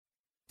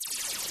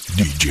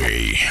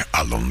DJ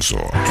Alonso.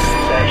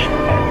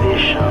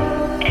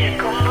 El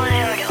combo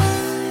de oro.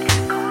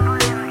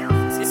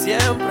 Si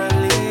siempre en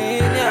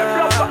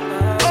línea.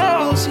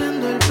 Sigo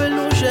siendo el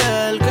peluche,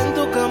 el que en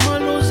tu cama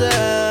luce.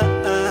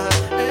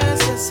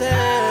 Ese es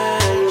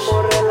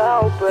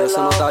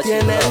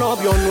Tiene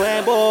novio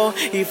nuevo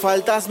y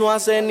faltas no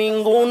hace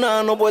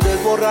ninguna. No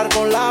puedes borrar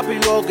con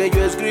lápiz lo que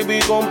yo escribí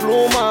con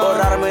pluma.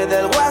 Borrarme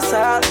del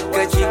WhatsApp,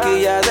 que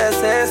chiquilla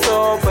de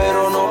eso,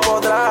 pero no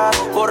podrás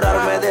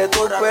borrarme de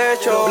tu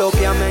pecho.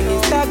 Bloqueame en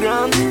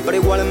Instagram, pero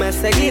igual me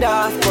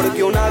seguirás,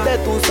 porque una de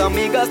tus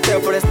amigas te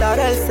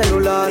prestará el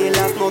celular. Y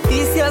las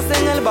noticias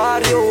en el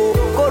barrio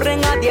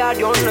corren a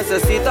diario.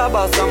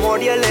 Necesitabas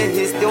amor y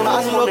elegiste un monetario.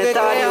 Haz lo que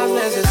creas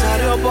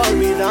necesario para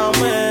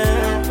olvidarme,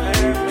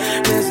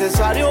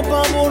 necesario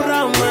para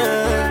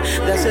borrarme.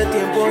 De hace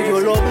tiempo yo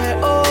lo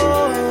veo.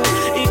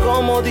 Y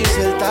como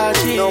dice el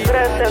Tachi, no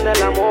crees en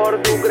el amor,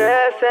 tú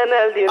crees en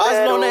el dinero.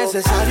 Haz lo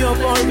necesario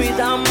para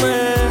olvidarme,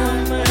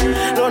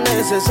 lo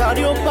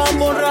necesario para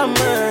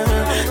borrarme.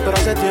 Pero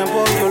hace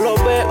tiempo yo lo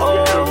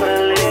veo. Y como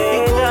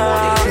dice el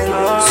Tachi,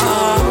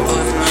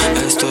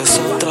 esto es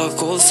otra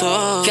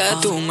cosa. Que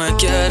tú me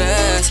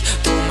quieres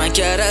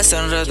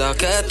enredar,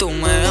 que tú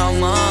me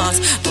amas.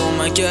 Tú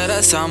me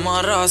quieres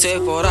amarrar, si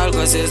por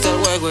algo existe el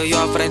juego y yo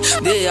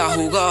aprendí a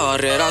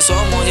jugar. Era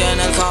somos y en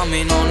el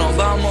camino nos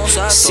vamos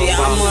a topar. Si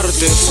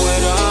amarte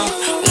fuera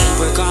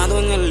un pecado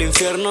en el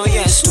infierno y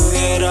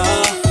estuviera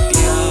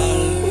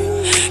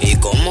bien. Y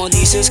como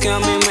dices que a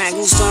mí me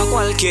gusta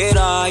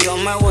cualquiera, yo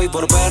me voy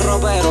por perro,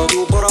 pero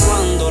tú por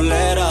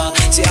bandolera.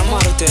 Si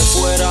amarte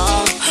fuera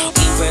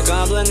un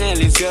pecado en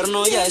el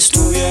infierno ya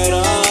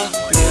estuviera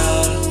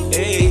bien.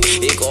 Ey,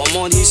 y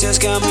como dices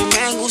que a mí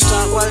me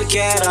gusta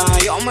cualquiera,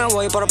 yo me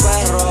voy por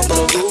perro,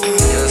 pero tú.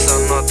 Eso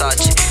no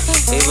tachi.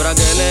 Y para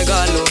que le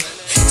galo,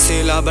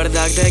 si la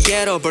verdad te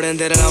quiero,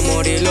 prender el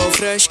amor y lo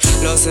fresh.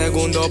 Lo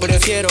segundo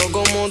prefiero,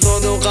 como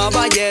todo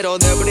caballero.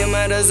 De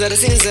primero es ser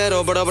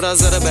sincero, pero para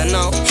ser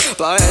venado,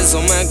 pa' eso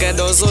me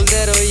quedo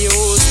soltero. Y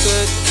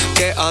usted,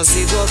 que ha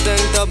sido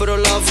atenta, pero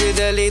la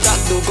fidelidad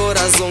tu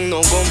corazón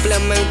no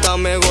complementa.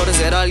 Mejor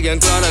ser alguien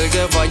claro, el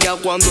que falla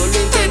cuando lo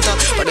intenta,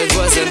 para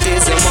después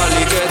sentirse mal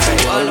y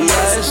que tu alma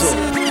eso.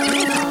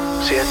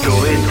 Si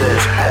estuviste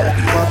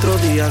 4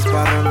 días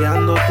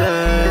parrandeándote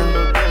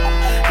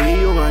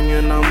y un año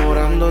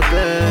enamorándote.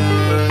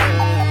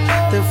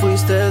 Te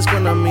fuiste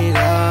con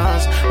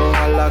amigas,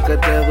 ojalá que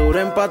te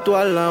duren pa'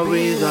 toda la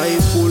vida. Y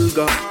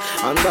pulga,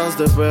 andas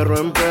de perro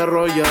en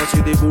perro y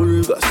así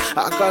divulgas.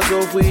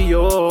 ¿Acaso fui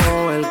yo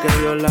el que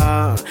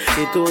viola?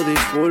 Y tu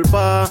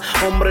disculpa,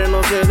 hombre,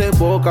 no sé de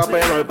boca,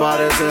 pero al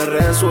parecer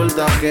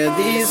resulta que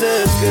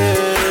dices que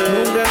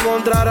nunca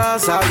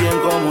encontrarás a alguien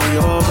como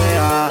yo,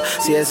 vea.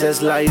 Si esa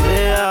es la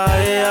idea,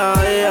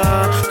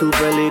 tu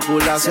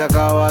película se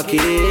acaba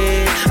aquí,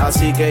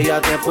 así que ya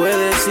te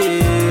puedes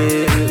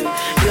ir.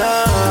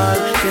 Ya,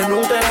 que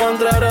nunca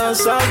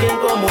encontrarás a alguien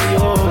como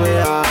yo,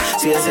 vea.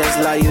 Si esa es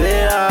la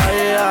idea,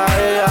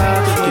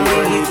 tu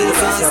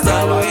película se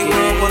acaba aquí.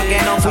 ¿Por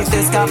qué no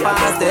fuiste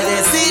capaz de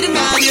decirme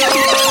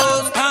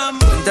adiós?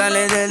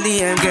 Cuéntale del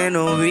día en que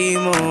nos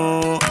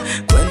vimos,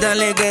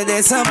 cuéntale que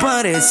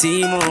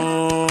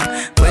desaparecimos,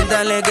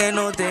 cuéntale que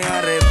no te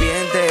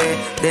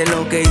arrepientes de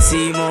lo que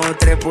hicimos.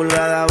 3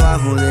 pulgadas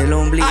abajo del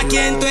ombligo. A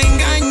quien tú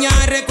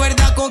engañas,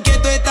 recuerda con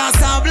quién tú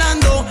estás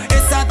hablando.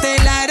 Esa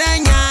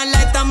telaraña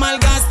la estás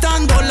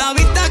malgastando. La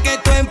vista que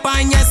tú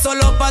empañas es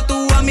solo pa'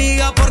 tu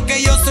amiga,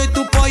 porque yo soy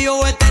tu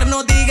pollo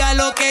eterno, diga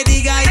lo que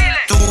diga. Y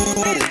tú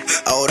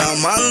ahora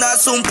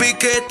mandas un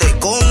piquete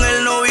con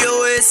el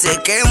novio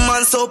ese, que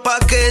manso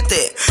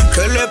paquete.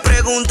 Que le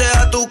pregunte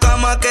a tu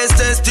cama, que es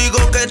testigo,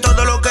 que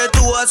todo lo que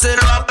tú haces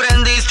lo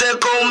aprendiste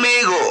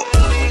conmigo.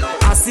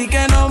 Así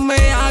que no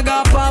me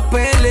haga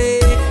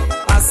papeles,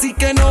 así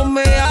que no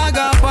me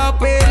haga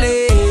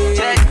papeles.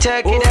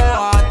 Check it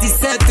out. A ti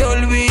se te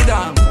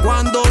olvida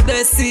cuando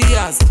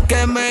decías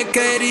que me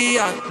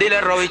querías. Dile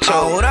Robicho.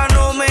 Ahora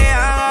no me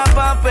haga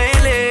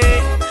papeles,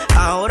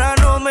 ahora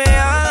no me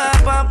haga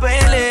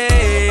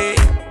papeles.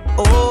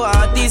 Oh,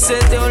 a ti se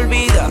te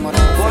olvida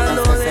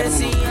cuando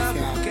decías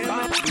que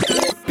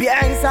me...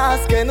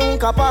 Piensas que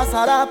nunca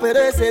pasará, pero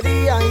ese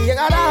día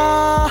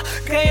llegará.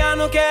 Que ya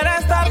no quiere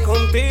estar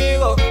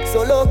contigo,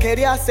 solo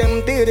quería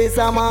sentirse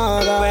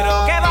amada.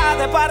 Pero que va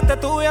de parte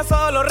tuya,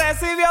 solo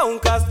recibió un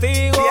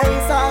castigo.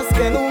 Piensas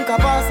que nunca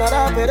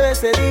pasará, pero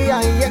ese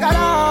día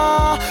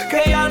llegará.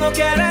 Que ya no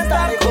quiere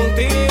estar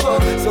contigo,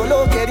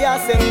 solo quería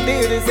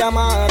sentirse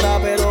amada.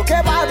 Pero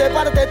que va de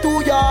parte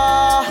tuya.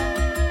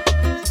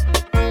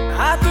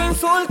 A tus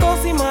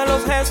insultos y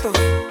malos gestos,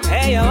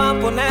 ella va a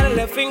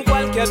ponerle fin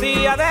cualquier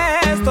día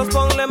de estos.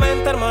 Ponle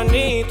mente,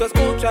 hermanito,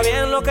 escucha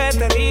bien lo que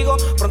te digo.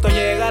 Pronto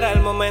llegará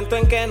el momento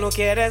en que no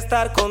quiere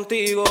estar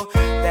contigo.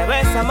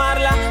 Debes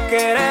amarla,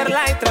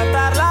 quererla y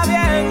tratarla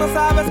bien. No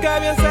sabes qué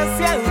bien se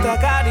siente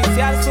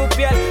acariciar su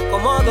piel,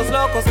 como dos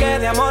locos que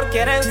de amor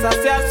quieren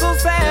saciar su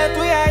sed.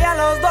 Tú y ella,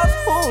 los dos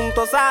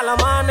juntos al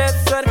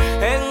amanecer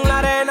en la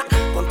arena,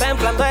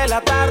 contemplando el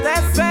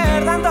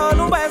atardecer,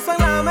 dándole un beso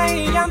en la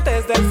mejilla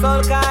antes del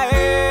sol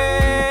caer.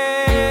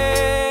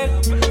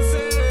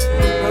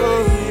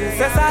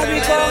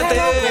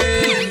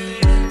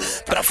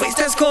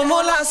 Solitas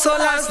como las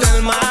olas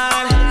del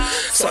mar,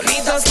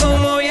 solitas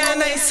como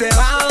viene y se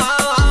va.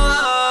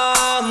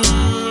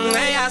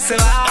 Ella se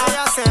va,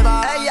 ella se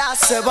va, ella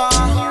se va.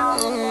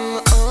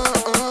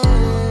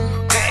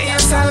 Ella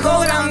es algo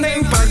grande,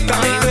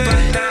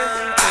 impactante,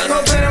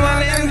 algo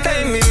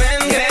permanente en mi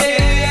mente,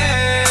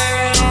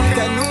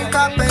 que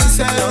nunca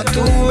pensé. Lo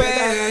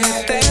tuve,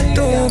 te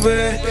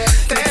tuve,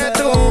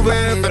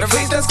 pero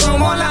fuiste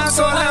como las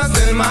olas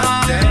del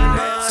mar,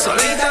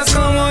 solitas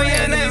como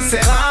vienen, se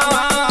van.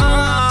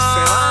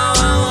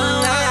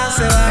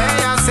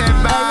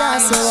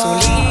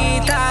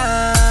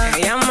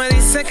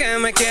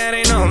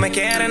 Quiere y no me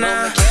quiere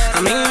nada.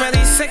 A mí me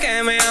dice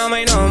que me ama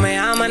y no me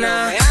ama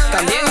nada.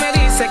 También me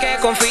dice que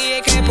confíe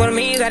y que por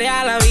mí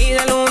daría la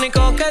vida. El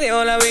único que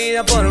dio la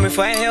vida por mí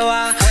fue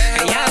Jehová.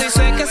 Ella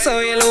dice que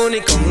soy el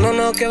único,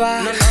 no que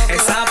va.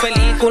 Esa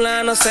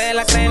película no se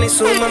la cree ni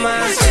su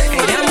mamá.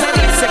 Ella me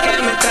dice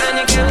que me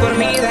extraña y que por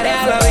mí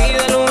daría la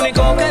vida. El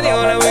único que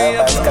dio la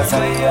vida por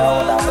soy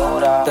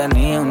yo.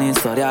 Tenía un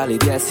historial y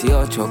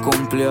 18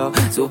 cumplió.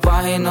 Su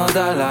página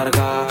de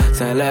larga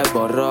se le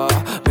borró.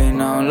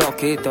 Vino un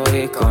loquito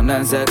y con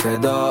él se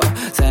quedó.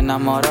 Se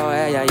enamoró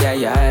ella y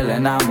ella él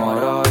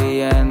enamoró.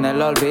 Y en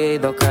el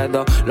olvido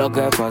quedó lo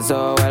que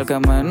pasó. El que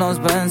menos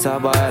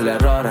pensaba el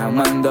error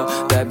tremendo.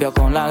 Te vio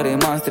con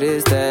lágrimas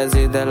tristes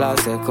y te la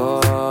secó.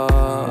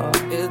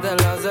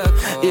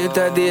 Y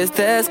te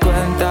diste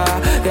cuenta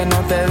que no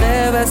te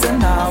debes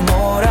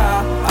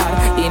enamorar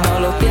y no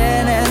lo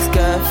tienes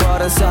que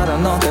forzar.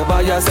 No te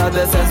vayas a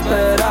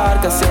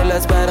desesperar, que si la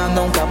espera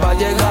nunca va a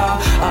llegar.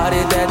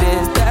 Y te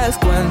diste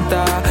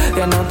cuenta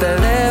que no te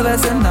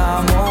debes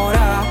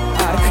enamorar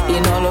y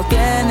no lo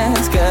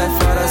tienes que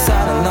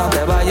forzar. No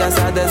te vayas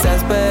a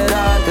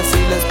desesperar, que si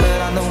la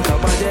espera nunca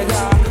va a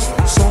llegar.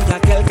 Soy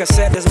aquel que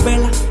se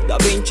desvela, Da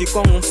Vinci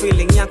con un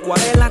feeling y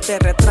acuarela. Te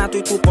retrato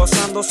y tú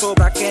posando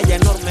sobre aquella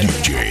enorme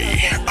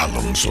DJ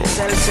Alonso.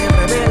 Él se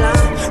revela,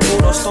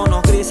 puros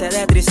tonos grises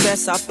de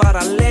tristeza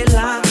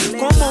paralela.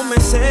 Como me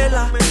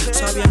cela,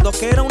 sabiendo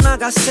que era una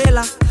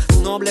gacela,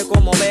 noble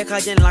como oveja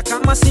y en la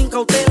cama sin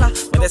cautela.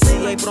 Me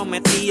decía y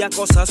prometía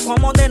cosas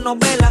como de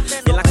novela,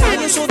 y en la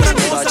calle es otra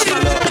cosa.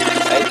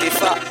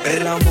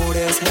 El amor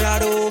es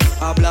raro,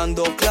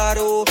 hablando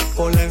claro,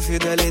 con la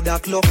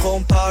infidelidad lo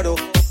comparo.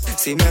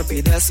 Si me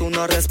pides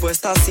una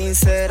respuesta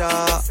sincera,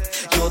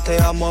 yo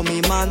te amo a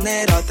mi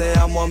manera, te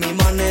amo a mi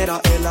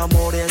manera. El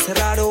amor es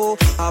raro,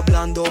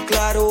 hablando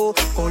claro,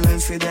 con la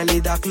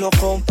infidelidad lo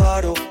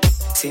comparo.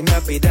 Si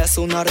me pides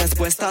una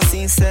respuesta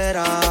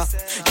sincera,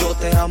 yo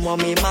te amo a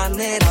mi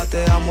manera,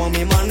 te amo a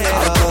mi manera.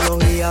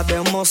 Apología de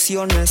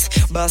emociones,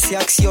 base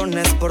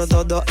acciones, por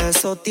todo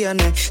eso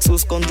tiene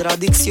sus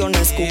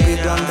contradicciones.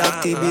 Cupido anda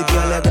activo y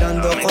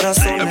alegrando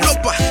corazones.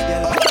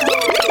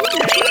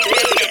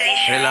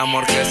 El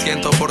amor que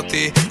siento por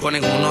ti con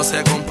ninguno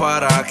se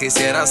compara.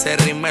 Quisiera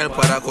ser rímel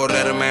para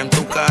correrme en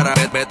tu cara.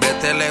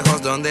 Vete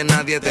lejos donde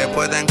nadie te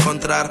pueda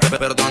encontrar,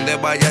 pero donde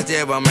vayas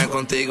llévame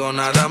contigo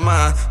nada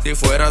más. Si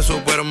fuera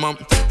Superman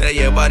te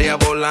llevaría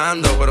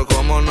volando, pero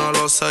como no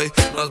lo soy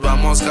nos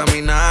vamos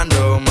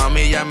caminando.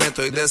 Mami, ya me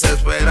estoy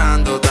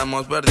desesperando,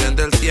 estamos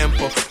perdiendo el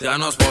tiempo, ya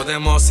nos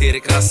podemos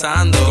ir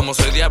casando. Como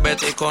soy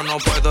diabético no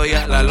puedo ir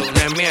a la luna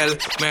de miel,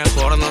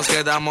 mejor nos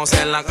quedamos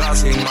en la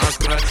casa y más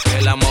cruel.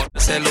 El amor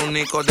es el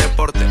único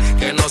deporte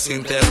que nos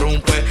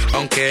interrumpe,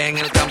 aunque en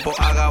el campo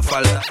haga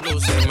falta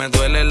luces. Me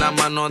duele la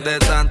mano de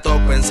tanto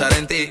pensar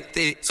en ti.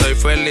 Soy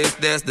feliz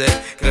desde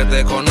que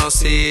te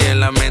conocí. En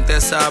la mente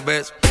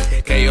sabes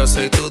que yo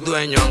soy tu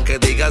dueño, aunque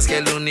digas que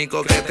el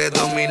único que te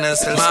domina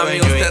es el sueño. Mami,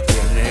 usted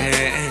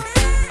tiene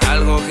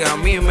algo que a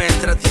mí me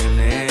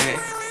entretiene.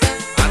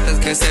 Antes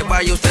que se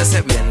vaya usted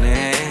se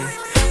viene.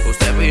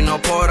 Usted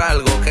vino por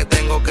algo que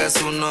tengo que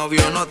su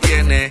novio no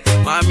tiene.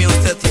 Mami,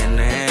 usted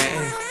tiene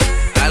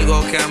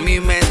algo que a mí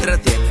me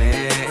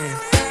entretiene.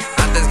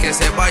 Antes que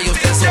se vaya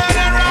usted se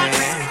viene.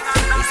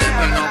 Usted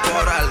vino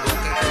por algo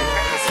que tengo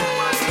que su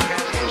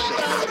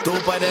novio. Tú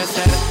puedes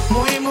ser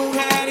muy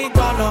mujer y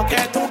todo lo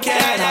que tú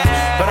quieras,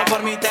 pero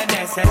por mí te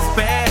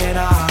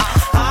desespera.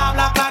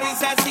 Habla clara y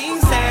sé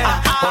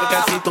sincera, porque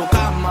si tu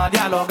cama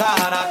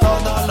dialogara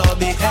todo lo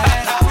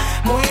dijera.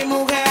 Muy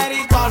mujer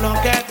y todo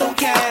lo que tú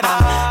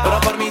quieras, pero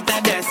por mí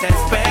te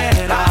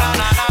desespera.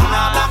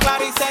 Habla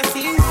clara y sé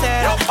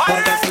sincera,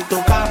 porque si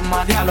tu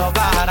cama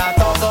dialogara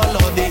todo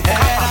lo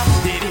dijera.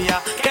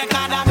 Diría que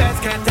cada vez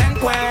que te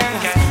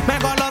encuentres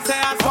mejor lo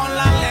seas con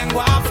la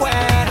lengua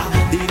afuera.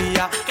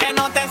 Diría que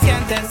no te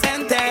sientes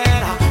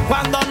entera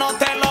cuando no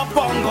te lo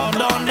pongo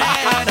donde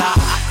era.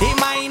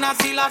 Imagina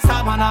si la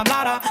sábana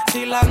hablara,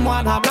 si la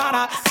almohada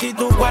hablara, si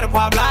tu cuerpo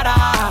hablara.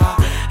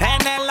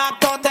 En el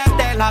acto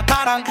te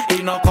delataran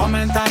y no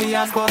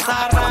comentarías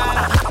cosas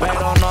raras,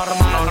 pero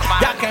normal,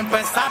 ya que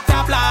empezaste a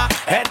hablar.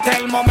 Este es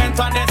el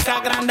momento donde se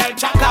agranda el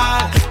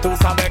chacal. Tú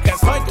sabes que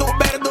soy tu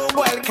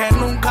verdugo, el que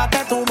nunca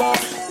te tuvo.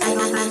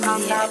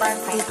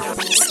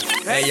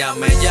 Ella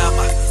me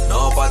llama,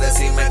 no pa'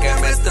 decirme que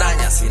me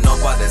extraña, sino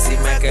pa'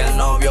 decirme que el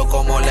novio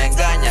como le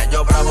engaña.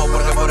 Yo bravo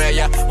porque por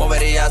ella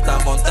movería esta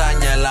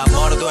montaña. El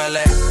amor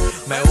duele,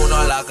 me uno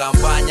a la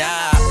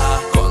campaña.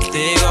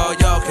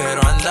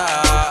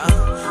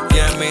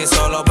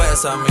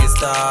 esa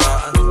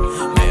amistad.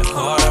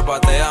 Mejor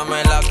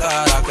pateame la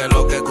cara, que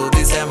lo que tú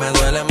dices me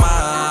duele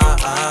más.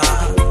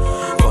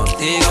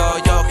 Contigo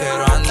yo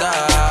quiero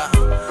andar,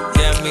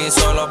 y en mí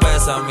solo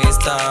pesa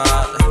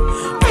amistad.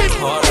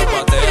 Mejor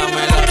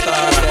pateame la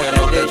cara, que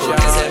lo que tú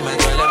dices me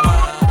duele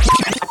más.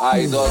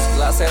 Hay dos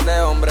clases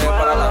de hombres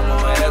para las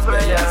mujeres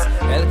bellas: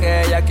 el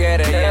que ella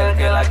quiere y el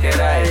que la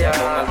quiere a ella.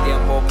 Con el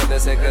tiempo puede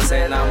ser que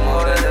se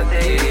enamore de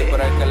ti,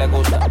 pero el que le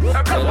gusta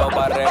se lo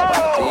va a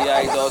repartir.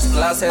 Hay dos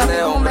clases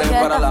de hombres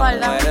para las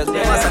mujeres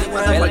bellas: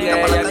 el que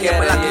ella quiere y el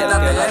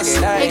que la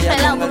quiere a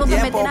ella. Con el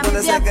tiempo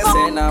puede ser que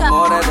se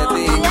enamore de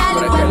ti,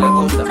 pero el que le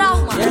gusta.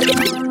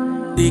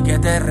 Y que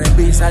te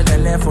revisa el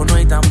teléfono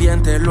y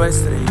también te lo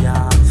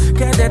estrella.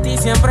 Que de ti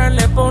siempre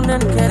le ponen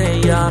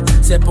querella.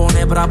 Se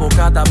pone bravo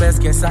cada vez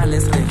que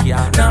sales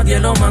regia. Nadie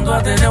lo mandó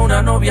a tener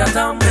una novia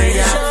tan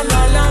bella. Échalo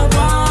al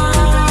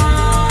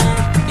agua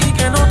y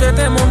que no te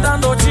esté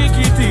montando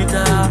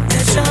chiquitita.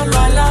 Échalo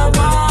al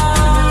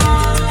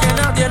agua,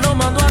 que nadie lo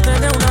mandó a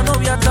tener una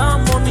novia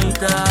tan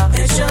bonita.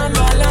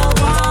 Échalo al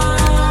agua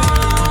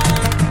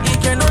y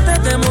que no te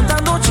esté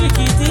montando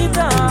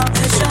chiquitita.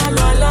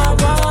 Échalo al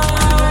agua,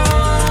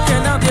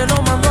 nadie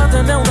lo mandó a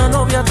tener una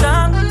novia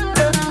tan.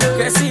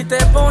 Que si te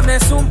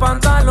pones un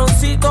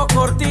pantaloncito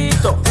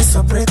cortito, eso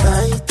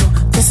apretadito,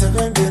 que se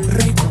ven bien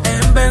rico.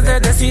 En vez de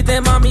decirte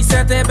mami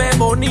se te ve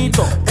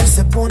bonito, él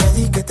se pone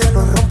di que te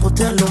lo rompo,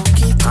 te lo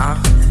quito.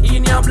 Y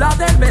ni habla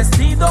del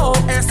vestido,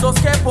 esos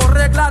que por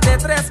regla de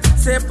 3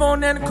 se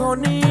ponen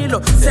con hilo.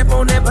 Se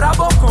pone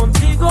bravo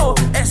contigo,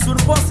 es un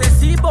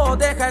posesivo,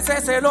 deja ese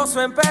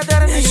celoso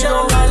empedernido.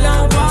 Échalo al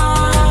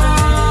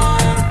agua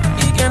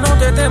y que no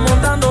te esté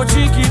montando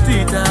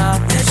chiquitita.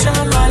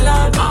 Échalo al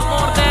agua,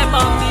 amor de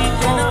bandido.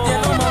 Que nadie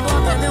lo mandó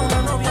a tener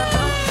una novia.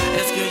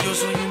 Es que yo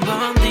soy un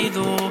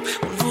bandido,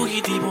 un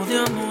fugitivo de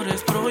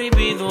amores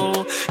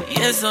prohibido,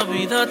 y esa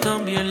vida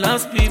también la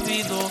has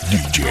vivido.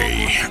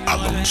 DJ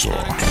Alonso.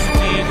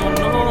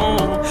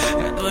 No,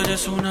 que tú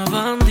eres una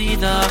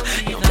bandida,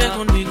 y aunque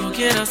conmigo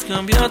quieras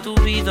cambiar tu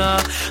vida,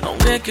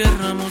 aunque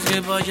querramos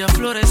que vaya a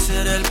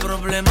florecer, el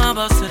problema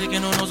va a ser que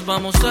no nos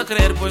vamos a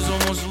creer, pues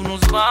somos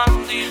unos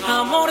bandidos.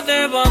 Amor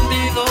de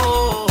bandido,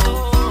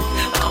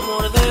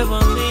 amor de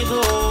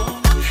bandido,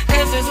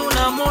 ese es un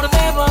amor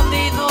de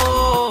bandido.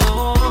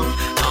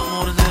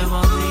 Amor de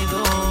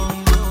bandido,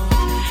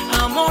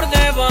 amor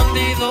de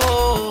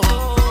bandido,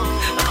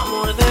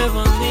 amor de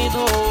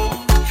bandido,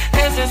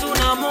 ese es un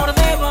amor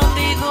de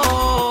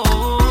bandido.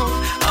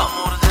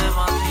 Amor de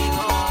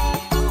bandido.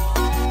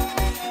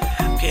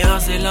 ¿Qué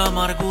hace la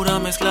amargura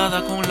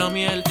mezclada con la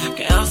miel?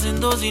 ¿Qué hacen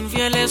dos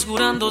infieles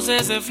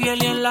jurándose ser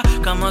fiel? Y en la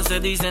cama se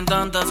dicen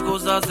tantas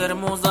cosas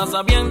hermosas,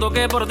 sabiendo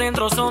que por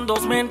dentro son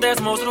dos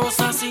mentes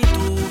monstruosas. Y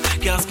tú,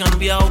 que has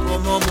cambiado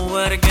como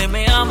mujer, que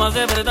me amas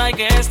de verdad y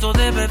que esto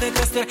debe de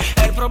crecer.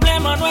 El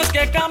problema no es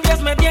que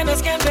cambies, me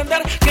tienes que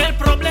entender que el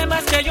problema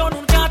es que yo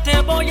nunca te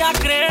voy a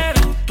creer.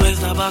 Tú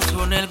estabas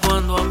con él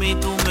cuando a mí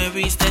tú me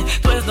viste,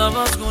 tú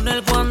estabas con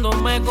él cuando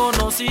me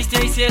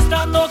conociste, y si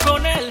estando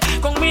con él,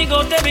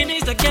 conmigo te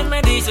viniste, ¿quién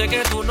me dice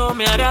que tú no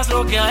me harás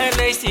lo que a él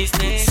le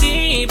hiciste?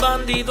 Sí,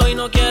 bandido, y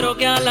no quiero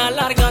que a la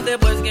larga,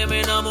 después que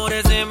me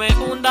enamore, se me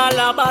hunda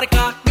la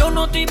barca. Yo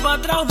no te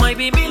pa' trauma y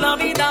viví la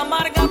vida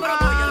amarga, pero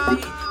voy a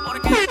ti,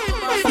 porque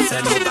tú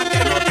se nota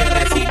que no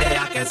tienes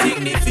idea qué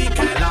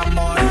significa el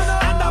amor.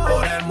 Anda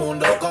por el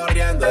mundo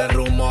corriendo el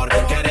rumor,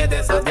 que eres de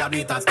esas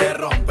diablitas que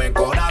rompen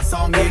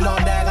corazón y lo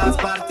dejas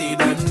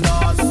partido en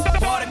dos.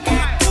 Porque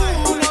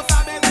tú no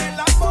sabes del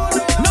amor.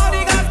 No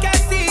digas que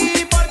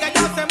sí, porque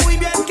yo sé muy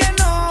bien que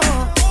no.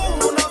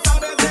 Tú no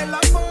sabes del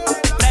amor.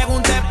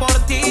 Pregunté por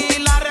ti,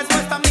 la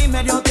respuesta a mí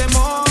me dio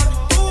temor.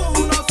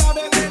 Tú no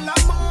sabes del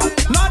amor.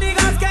 No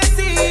digas que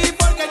sí,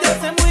 porque yo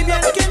sé muy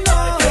bien que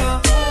no. Tú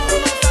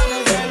no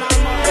sabes del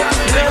amor.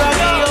 Pero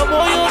aquí yo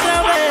voy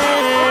otra vez.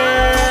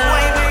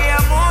 Baby,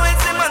 amor, él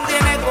se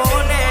mantiene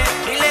con él.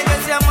 Dile que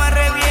se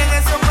amarre bien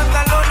esos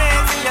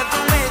pantalones. Y ya tú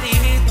me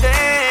dijiste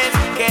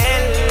que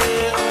él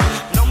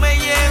no me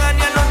llega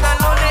ni a los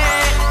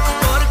talones,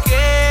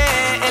 porque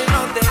él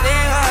no te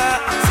deja.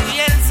 Si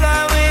él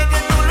sabe que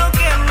tú lo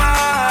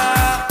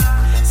quemas,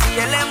 si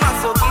él es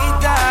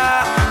masoquista,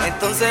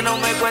 entonces no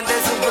me cuentes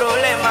su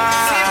problema.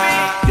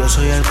 Yo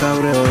soy el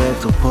cabreo de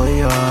tu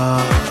pollo,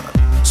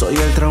 soy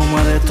el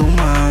trauma de tu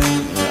man,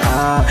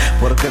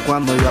 porque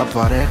cuando yo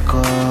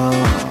aparezco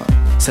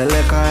se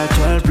le cae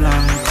todo el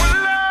plan.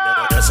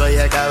 Yo soy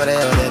el cabreo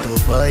de tu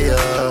pollo,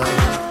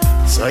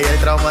 soy el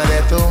trauma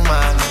de tu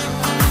man,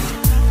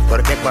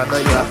 porque cuando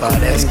yo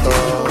aparezco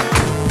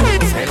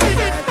se le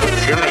cae todo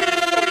el plan.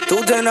 Tú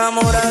te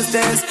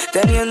enamoraste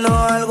teniendo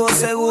algo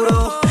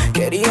seguro.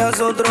 Querías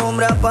otro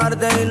hombre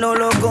aparte y no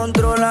lo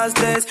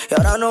controlaste. Y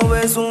ahora no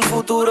ves un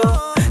futuro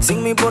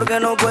sin mí porque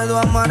no puedo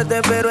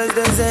amarte, pero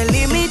este es el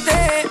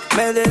límite.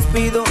 Me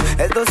despido,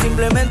 esto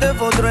simplemente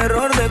fue otro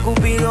error de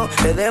Cupido.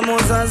 Le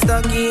demos hasta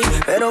aquí,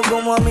 pero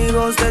como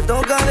amigos te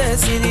toca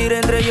decidir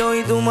entre yo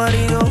y tu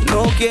marido.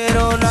 No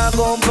quiero nada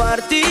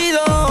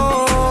compartido.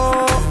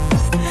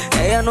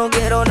 Ya no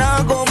quiero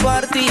nada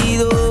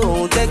compartido,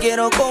 te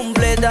quiero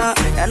completa.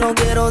 Ya no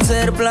quiero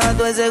ser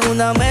plato de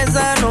segunda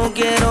mesa, no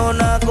quiero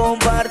nada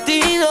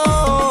compartido.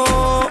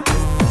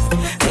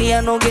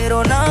 Ya no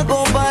quiero nada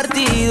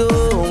compartido,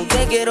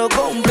 te quiero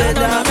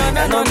completa.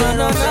 Ya no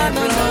quiero ser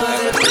plato.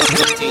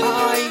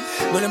 Ay,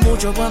 duele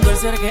mucho cuando el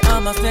ser que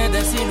amas te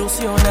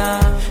desilusiona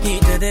y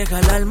te deja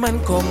el alma en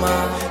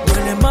coma.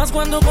 Duele más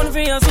cuando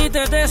confías y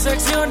te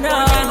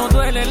decepciona. Porque no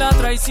duele la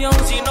traición,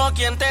 sino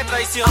quien te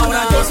traiciona.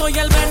 Ahora yo soy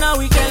el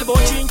venado y que el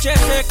bochinche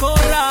se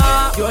corra.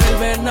 Yo el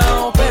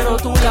venado, pero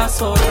tú la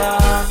zorra.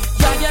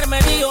 Y ayer me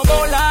dio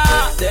bola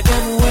de que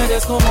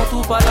mujeres como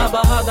tú para la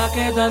bajada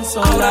quedan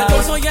solas. Ahora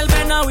yo soy el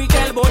venado y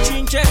que el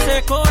bochinche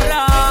se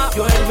corra.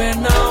 Yo el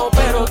venado,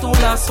 pero tú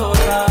la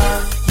zorra.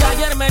 Y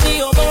ayer me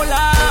dio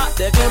bola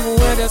de que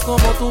mujeres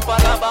como tú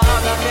para la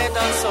bajada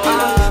quedan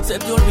solas. Se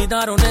te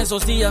olvidaron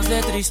esos días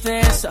de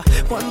tristeza.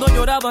 Cuando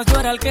llorabas yo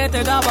era el que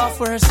te daba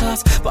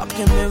fuerzas. Pa'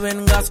 que me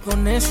vengas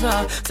con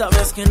esa.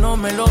 Sabes que no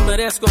me lo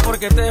merezco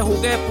porque te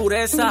jugué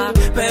pureza.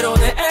 Pero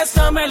de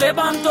esa me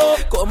levanto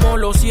como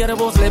los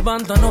siervos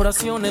levantan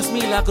oraciones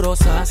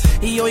milagrosas.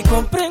 Y hoy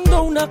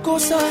comprendo una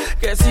cosa,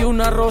 que si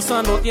una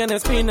rosa no tiene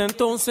espina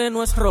entonces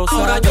no es rosa.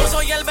 Ahora yo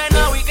soy el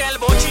venado y que el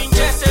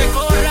bochinche se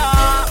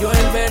corra. Yo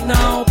el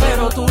venado,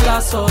 pero tú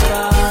la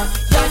zorra.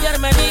 Y ayer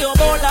me dio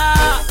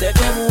bola de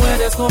que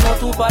mujeres como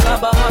tú para la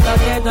bajada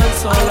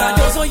quedan solas. Ahora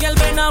yo soy el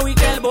venado y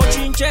que el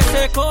bochinche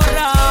se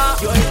corra.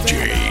 Yo el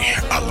DJ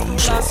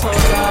Alonso. la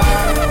zorra.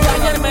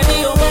 Y ayer me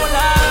dio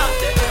bola.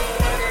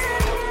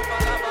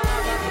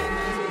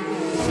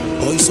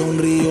 Hoy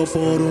sonrío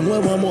por un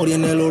nuevo amor y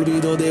en el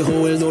olvido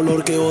dejo el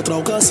dolor que otra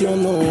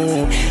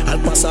ocasionó. Al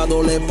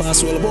pasado le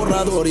paso el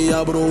borrador y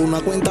abro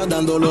una cuenta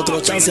dándole otro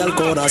chance al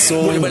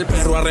corazón. Vuelve el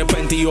perro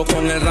arrepentido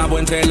con el rabo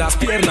entre las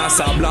piernas.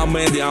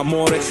 Háblame de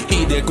amor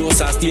y de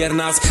cosas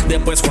tiernas.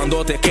 Después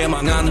cuando te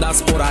queman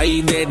andas por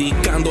ahí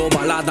dedicando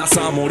baladas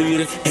a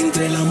morir.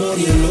 Entre el amor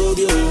y el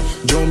odio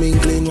yo me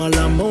inclino al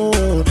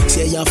amor.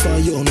 Si ella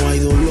falló no hay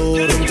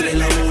dolor. Entre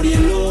el amor y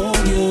el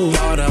odio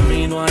para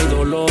mí no hay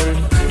dolor.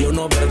 Yo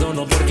no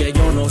perdono porque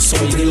yo no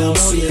soy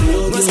Dios.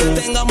 No es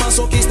que tenga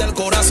masoquista el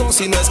corazón,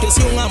 sino es que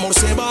si un amor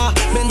se va,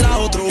 vendrá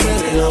otro mejor.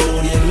 Entre el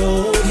amor y el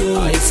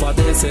odio. Ay,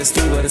 Fades, es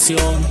tu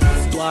versión.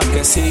 Tú a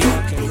que sí.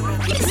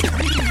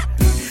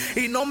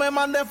 Y no me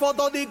mande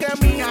fotos di que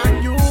mi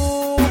año,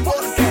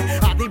 porque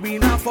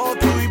adivina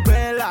foto y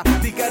vela,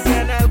 di que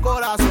tiene el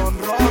corazón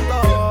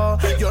roto.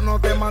 Yo no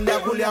te mandé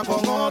a Julia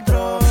con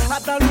otro.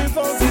 Hasta Luis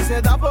Fonsi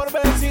se da por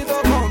vencido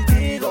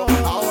contigo.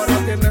 Ahora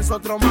tienes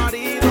otro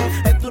marido.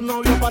 Es tu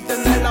novio para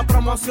tener la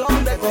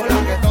promoción de cola.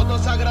 Que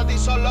todo sea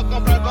gratis, solo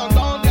compra el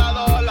condón de a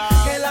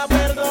 $. Que la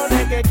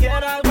perdone, que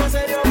quiera algo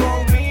serio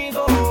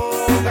conmigo.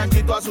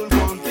 Ganchito azul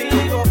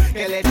contigo.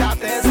 Que le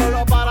echaste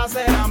solo para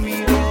ser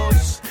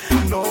amigos.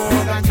 No,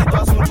 ganchito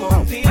azul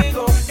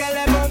contigo. Que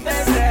le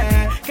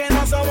contesté que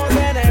no somos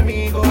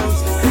enemigos.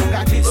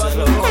 Ganchito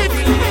azul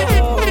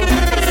contigo.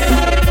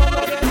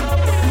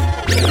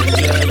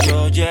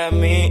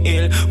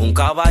 Un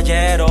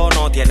caballero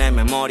no tiene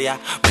memoria,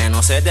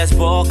 menos se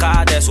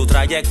desboca de su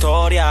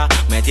trayectoria.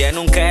 Me tiene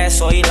un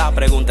queso y la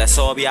pregunta es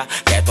obvia,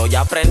 que estoy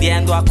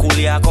aprendiendo a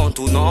culiar con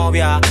tu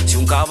novia. Si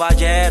un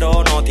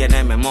caballero no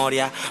tiene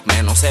memoria,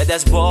 menos se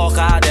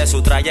desboca de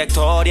su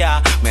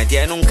trayectoria. Me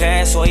tiene un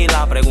queso y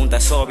la pregunta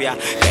es obvia,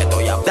 que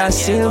estoy aprendiendo. Da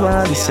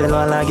Silva, díselo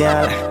a la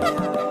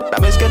guiar. La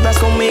vez que estás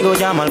conmigo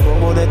llama al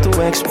bobo de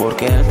tu ex,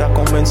 porque él está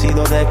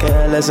convencido de que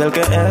él es el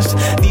que es.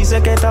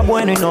 Dice que está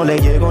bueno y no le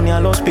llego ni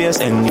a los pies.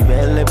 En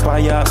nivel de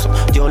payaso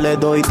yo le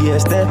doy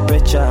 10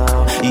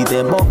 despechado y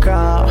de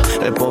boca.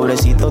 El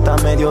pobrecito está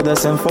medio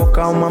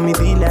desenfocado. Mami,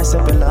 dile a ese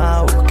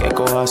pelao que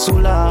coja a su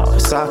lado,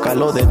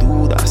 sácalo de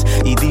dudas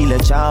y dile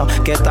chao,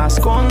 que estás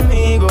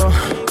conmigo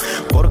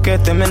porque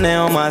te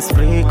meneo más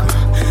rico.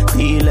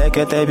 Dile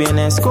que te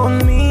vienes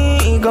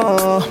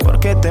conmigo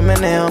porque te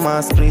meneo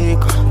más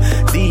rico.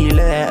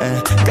 Dile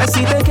que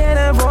si te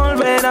quiere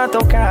volver a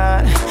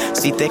tocar,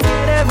 si te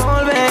quiere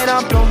volver a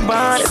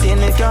probar,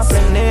 tienes que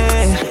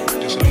aprender.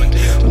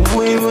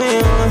 Uy, uy,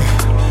 uy.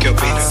 ¿Qué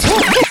opinas?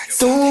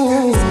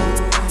 Tú,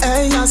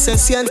 ella se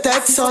siente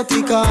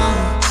exótica.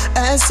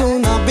 Es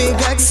una big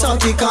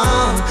exótica.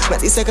 Me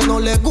dice que no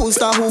le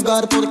gusta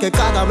jugar porque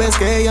cada vez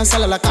que ella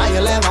sale a la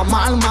calle le va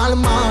mal, mal,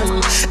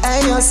 mal.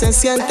 Ella se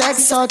siente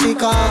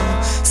exótica,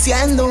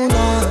 siendo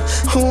una.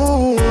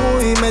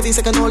 Me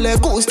dice que no le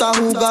gusta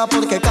jugar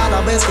porque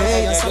cada vez que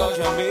ella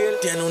sale.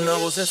 Tiene una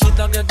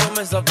vocecita que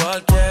comienza a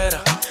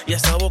cualquiera y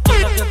esa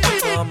boquita que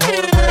toca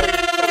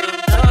morder.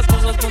 Las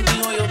cosas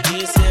contigo yo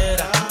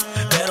quisiera,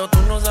 pero tú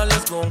no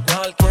sales con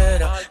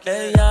cualquiera.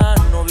 Ella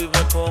no vive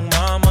con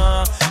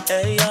mamá,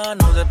 ella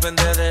no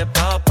depende de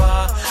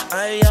papá.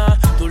 A ella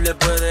tú le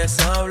puedes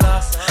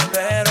hablar,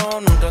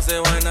 pero nunca se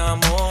va a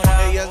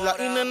enamorar. Ella es la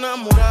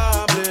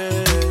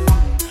inenamorable.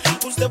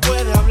 Usted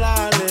puede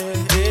hablarle,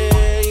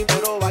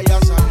 pero vaya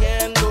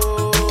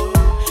sabiendo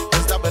que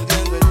está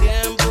perdiendo el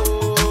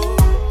tiempo.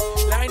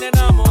 La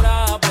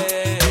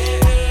inenamorable.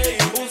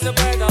 Usted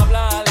puede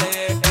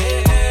hablarle,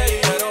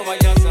 pero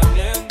vaya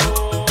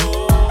sabiendo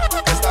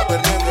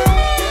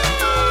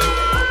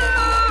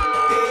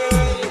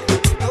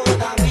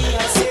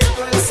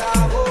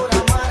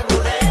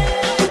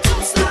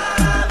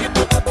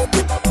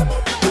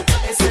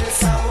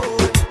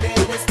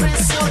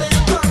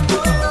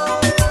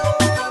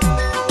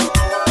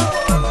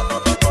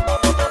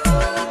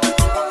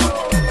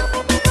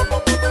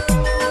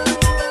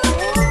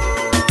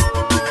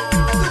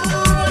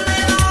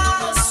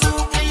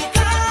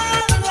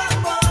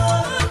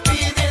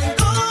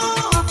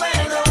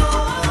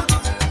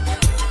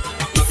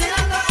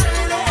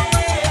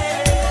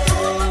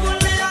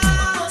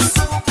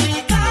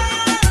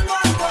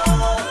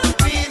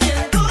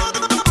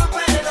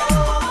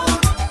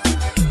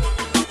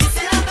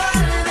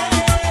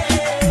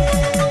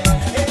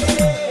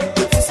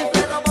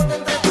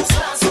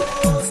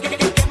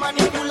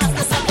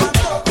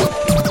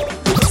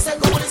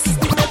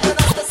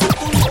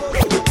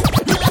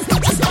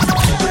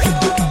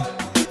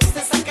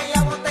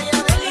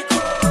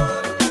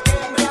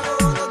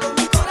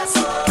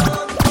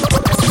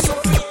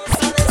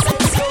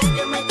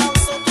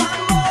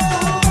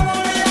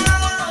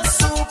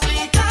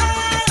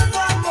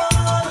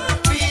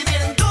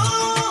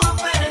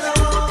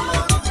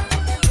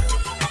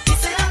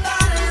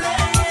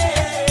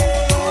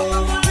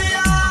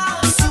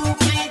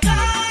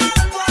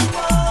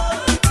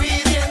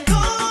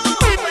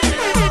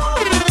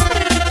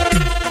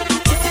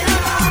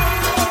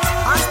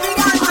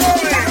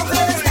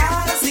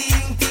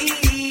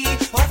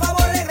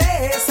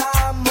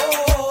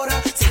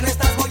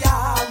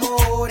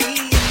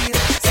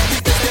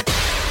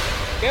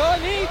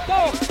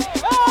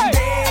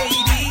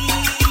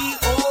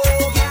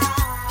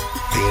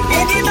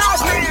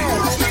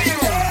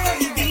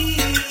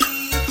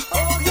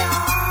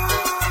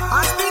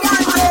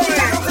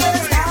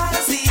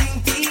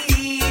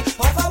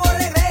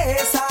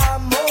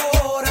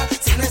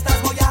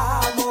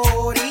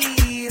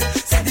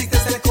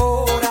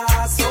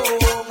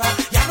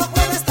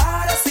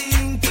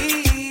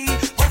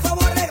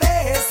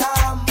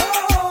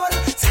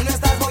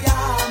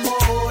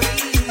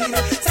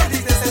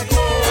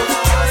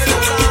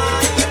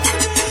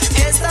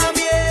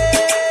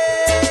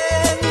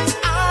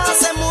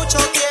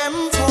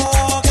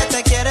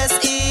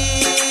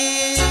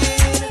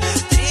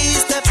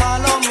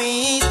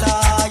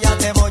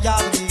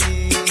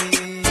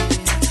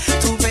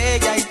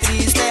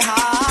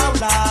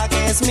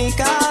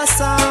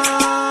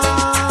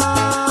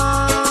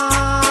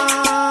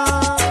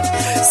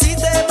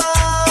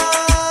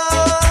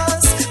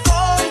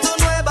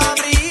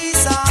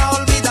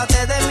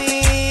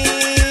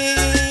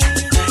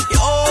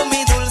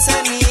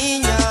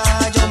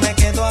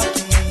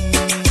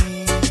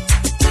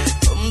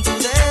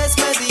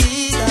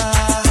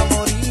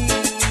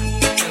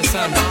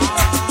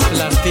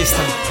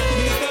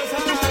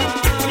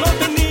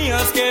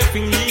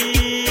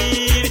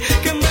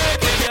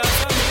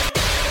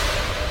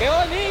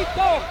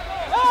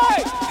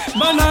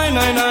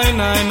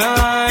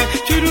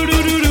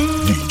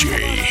DJ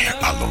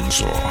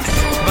Alonso.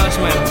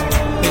 Bashman,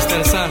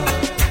 Mr. San,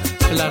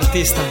 el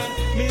artista.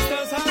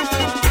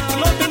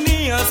 No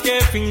tenías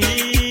que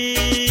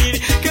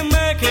fingir que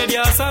me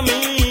querías a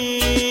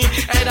mí.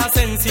 Era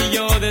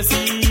sencillo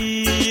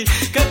decir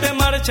que te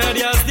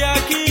marcharías de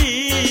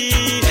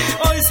aquí.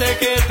 Hoy sé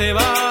que te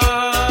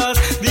vas,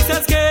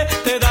 dices que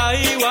te da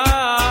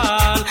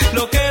igual.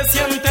 Lo que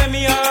siente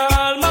mi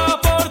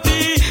alma por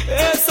ti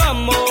es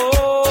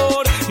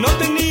amor. No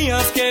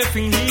tenías que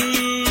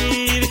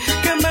fingir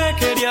que me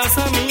querías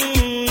a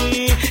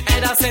mí.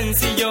 Era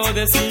sencillo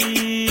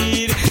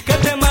decir que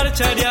te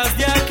marcharías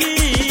de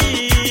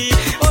aquí.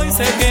 Hoy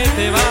sé que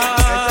te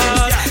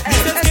vas,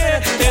 dices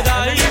que te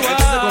da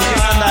igual.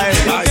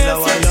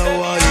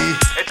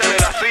 Échale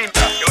la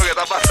cinta, ¿qué es lo que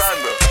está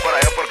pasando? Por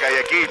allá por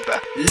Calle Quinta.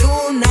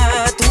 Luna,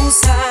 tú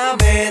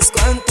sabes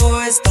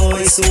cuánto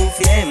estoy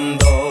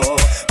sufriendo,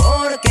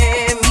 porque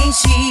mi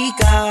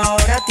chica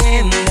ahora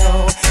tiene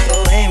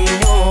otro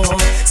dueño.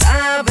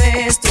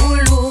 Sabes tú,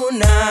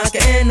 Luna,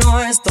 que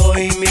no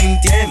estoy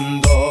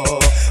mintiendo.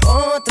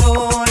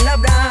 Otro la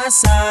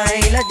abraza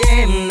y la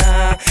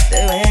llena de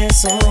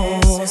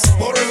besos.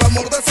 Por el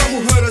amor de esa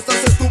mujer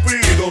estás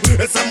estúpido.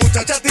 Esa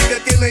muchacha a ti te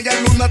tiene ya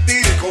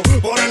lunático.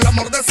 Por el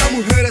amor de esa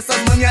mujer estás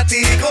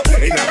maniático.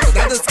 Y la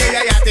verdad es que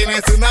ella ya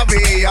tienes una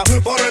vía.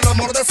 Por el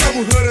amor de esa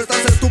mujer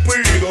estás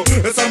estúpido.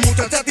 Esa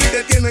muchacha a ti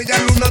te tiene ya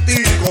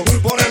lunático.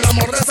 Por el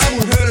amor de esa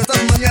mujer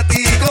estás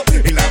maniático.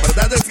 Y la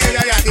verdad es que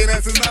ella ya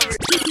tienes una vía.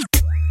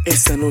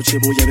 Esta noche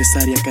voy a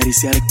besar y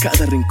acariciar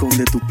cada rincón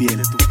de tu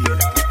piel,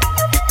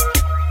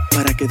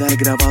 para quedar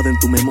grabado en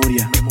tu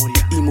memoria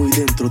y muy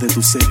dentro de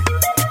tu ser.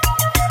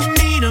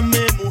 Mírame,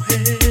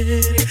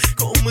 mujer,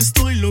 como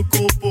estoy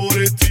loco por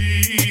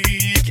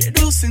ti.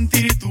 Quiero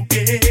sentir tu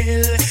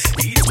piel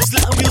y tus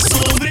labios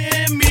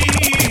sobre mí.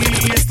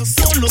 Estos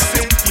son los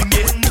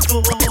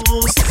sentimientos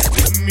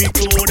de mi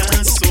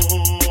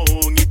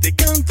corazón y te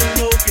canto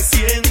lo que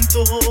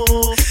siento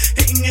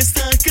en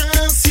esta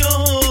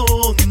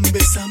canción.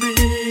 Bésame,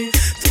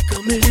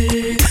 tócame,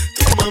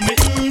 tómame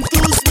en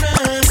tus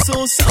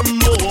brazos,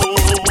 amor.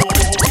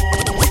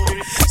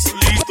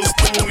 Solitos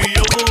tú y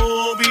yo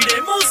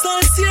iremos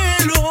al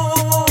cielo,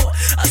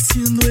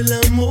 haciendo el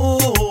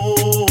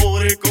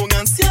amor con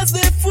ansias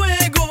de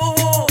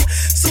fuego.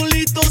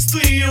 Solitos tú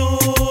y yo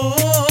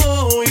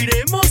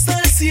iremos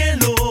al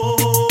cielo,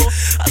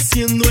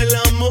 haciendo el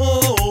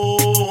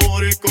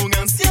amor con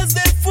ansias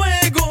de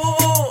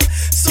fuego.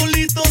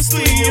 Solitos tú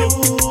y yo.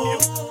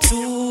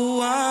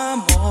 Tu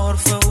amor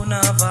fue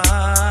una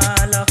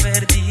bala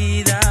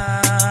perdida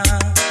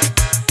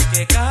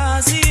que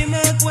casi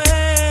me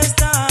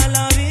cuesta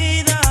la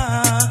vida,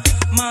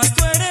 mas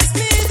tú eres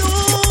mi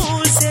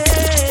dulce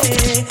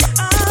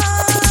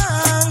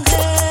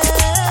ángel,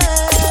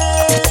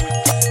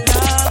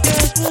 la que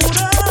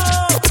curó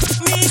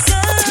mi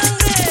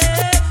sangre,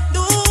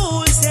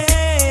 dulce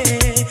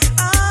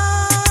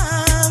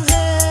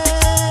ángel,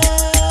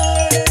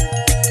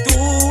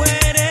 tú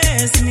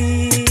eres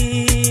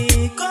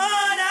mi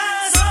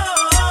corazón,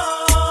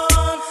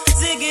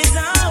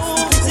 ziquizao,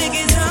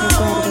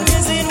 ziquizao, que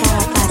sin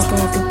Cada parte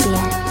de tu piel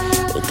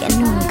y que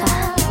nunca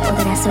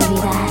podrás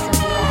olvidar.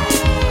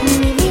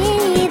 Mi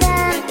vida,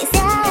 mi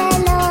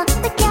cielo,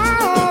 te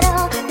quiero,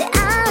 te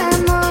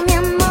amo, mi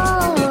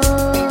amor.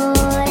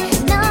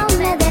 No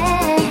me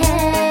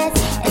dejes,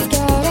 es que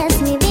eres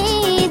mi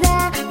vida,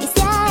 mi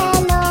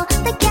cielo,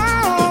 te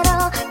quiero,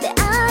 te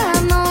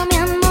amo, mi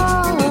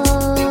amor.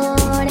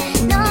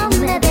 No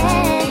me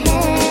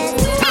dejes.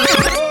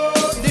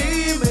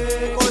 Dime,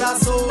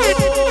 corazón,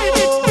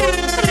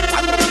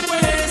 ¿cuánto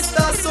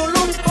cuesta solo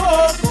un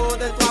poco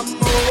de tu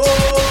amor?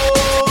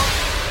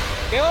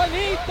 ¡Qué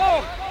bonito!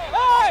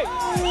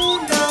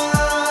 Luna,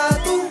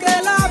 tú que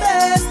la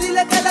ves,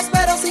 dile que la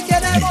espero si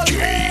quiere volver.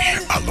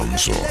 DJ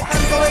Alonso.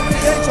 Canto en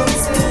Creation.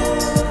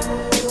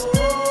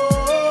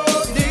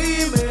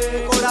 Dime,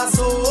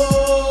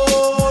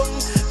 corazón,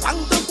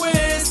 ¿cuánto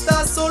cuesta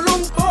solo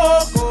un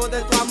poco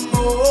de tu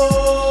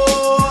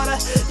amor?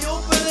 Yo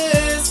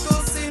perezco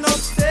si no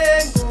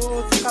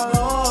tengo tu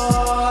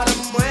calor,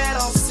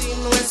 muero si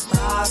no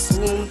estás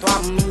junto a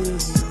mí.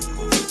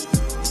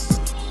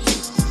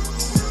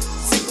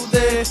 Si tú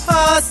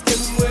dejas que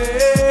muera,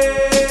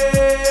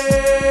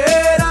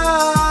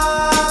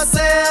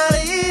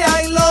 sería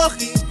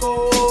ilógico.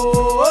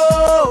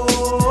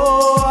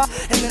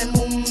 En el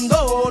mundo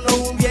no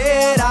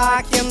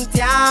hubiera quien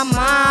te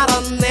amara,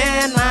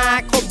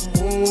 nena,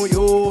 como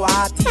yo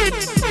a ti.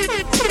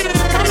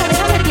 Déjame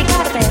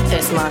explicarte.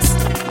 Es más,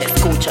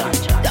 escucha.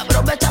 Te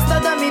aprovechaste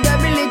de mi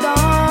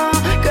debilidad,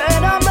 que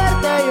era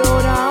verte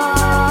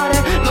llorar.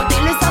 Me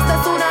utilizaste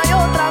una y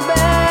otra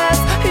vez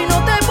y no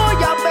te voy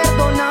a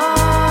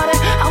perdonar,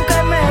 aunque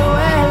me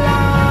duela.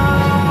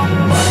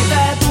 Porque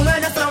tú no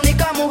eres la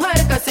única mujer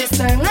que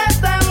existe en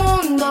este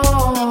mundo.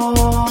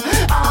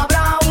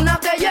 Habrá una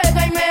que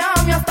llegue y me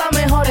ame hasta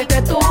mejor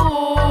que tú.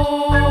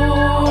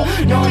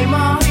 No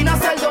imaginas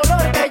el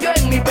dolor que yo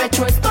en mi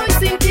pecho estoy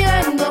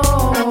sintiendo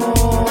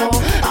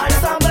al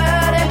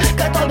saber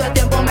que todo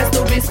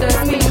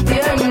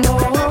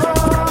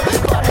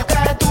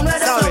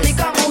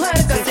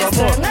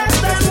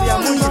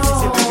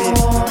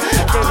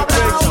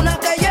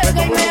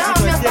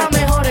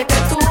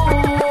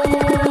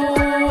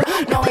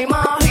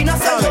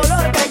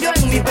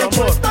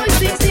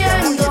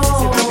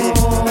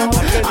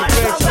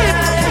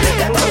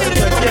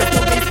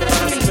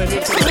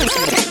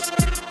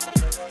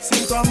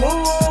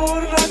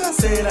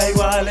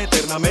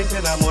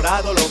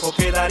enamorado, loco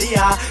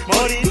quedaría.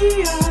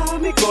 Moriría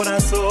mi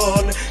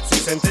corazón si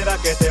se entera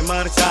que te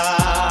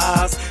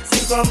marchas.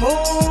 Sin tu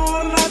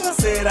amor nada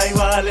será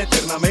igual,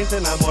 eternamente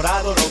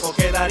enamorado, loco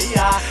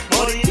quedaría.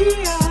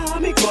 Moriría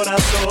mi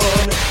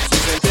corazón si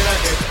se entera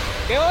que...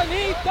 ¡Qué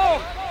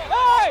bonito!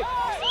 ¡Ay!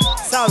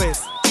 Sabes,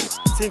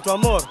 sin tu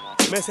amor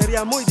me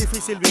sería muy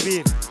difícil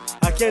vivir.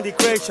 Aquí en The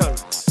Creation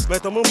me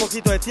tomé un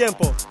poquito de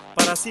tiempo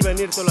para así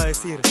venírtelo a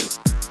decir.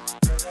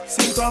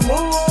 Sin tu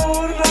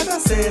amor nada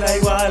será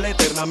igual,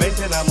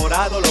 eternamente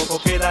enamorado,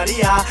 loco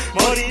quedaría.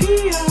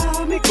 Moriría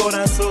mi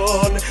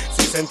corazón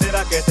si se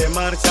entera que te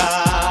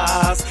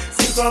marchas.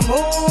 Sin tu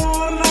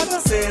amor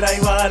nada será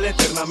igual,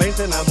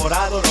 eternamente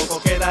enamorado,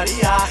 loco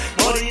quedaría.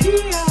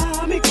 Moriría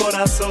mi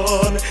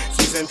corazón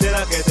si se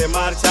entera que te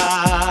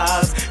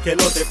marchas. Que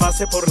no te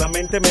pase por la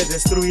mente me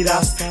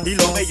destruirás, y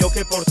lo bello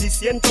que por ti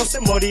siento se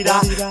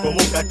morirá. Como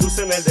un cactus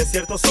en el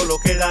desierto solo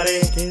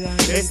quedaré.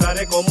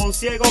 Estaré como un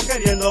ciego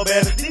queriendo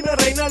ver. Dime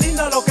reina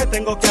linda lo que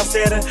tengo que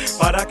hacer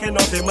para que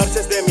no te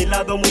marches de mi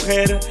lado,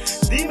 mujer.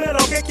 Dime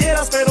lo que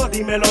quieras pero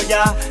dímelo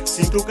ya.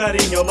 Sin tu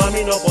cariño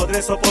mami no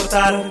podré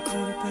soportar.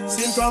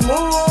 Sin tu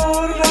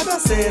amor nada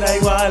será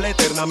igual,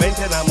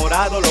 eternamente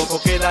enamorado, loco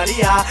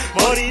quedaría.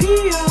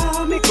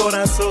 Moriría mi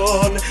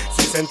corazón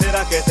si se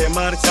entera que te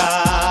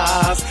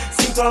marchas.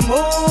 Sin tu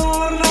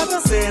amor nada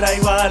será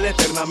igual,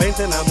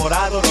 eternamente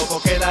enamorado,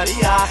 loco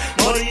quedaría.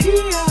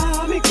 Moriría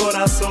mi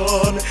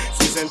corazón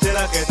si se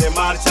entera que te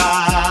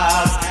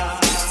marchas.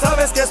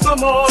 Sabes que es tu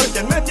amor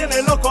quien me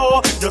tiene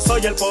loco. Yo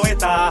soy el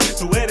poeta,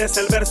 tú eres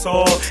el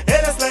verso.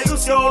 Eres la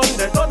ilusión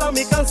de toda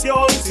mi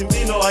canción. Sin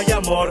ti no hay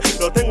amor,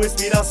 no tengo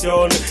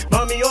inspiración.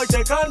 Mami, hoy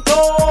te canto,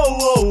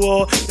 oh,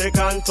 oh, te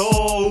canto,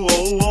 oh,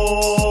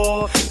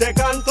 oh, te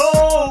canto,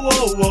 oh,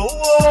 oh,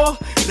 oh,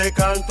 te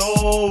canto,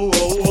 oh,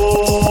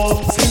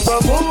 oh. Sin tu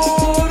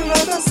amor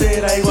nada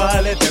será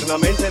igual,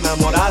 eternamente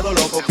enamorado,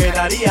 loco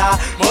quedaría.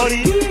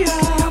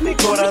 Moriría mi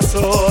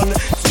corazón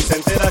si se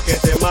entera que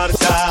te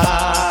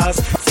marchas.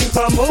 Sin tu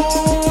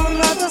amor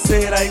nada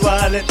será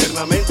igual,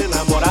 eternamente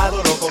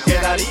enamorado, loco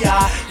quedaría.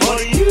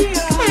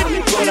 Moriría mi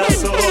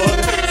corazón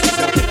si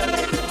se entera que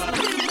te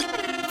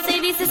marchas. Si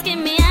dices que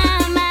me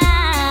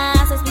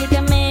amas,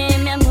 explícame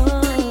mi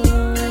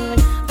amor,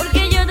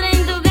 porque yo traigo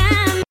en tu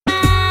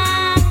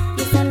gama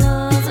y esa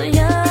no soy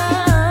yo.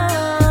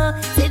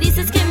 Si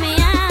dices que me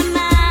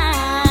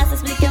amas,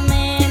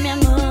 explícame mi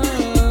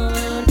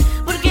amor,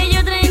 porque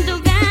yo traigo en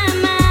tu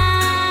gama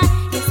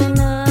y esa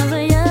no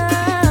soy yo.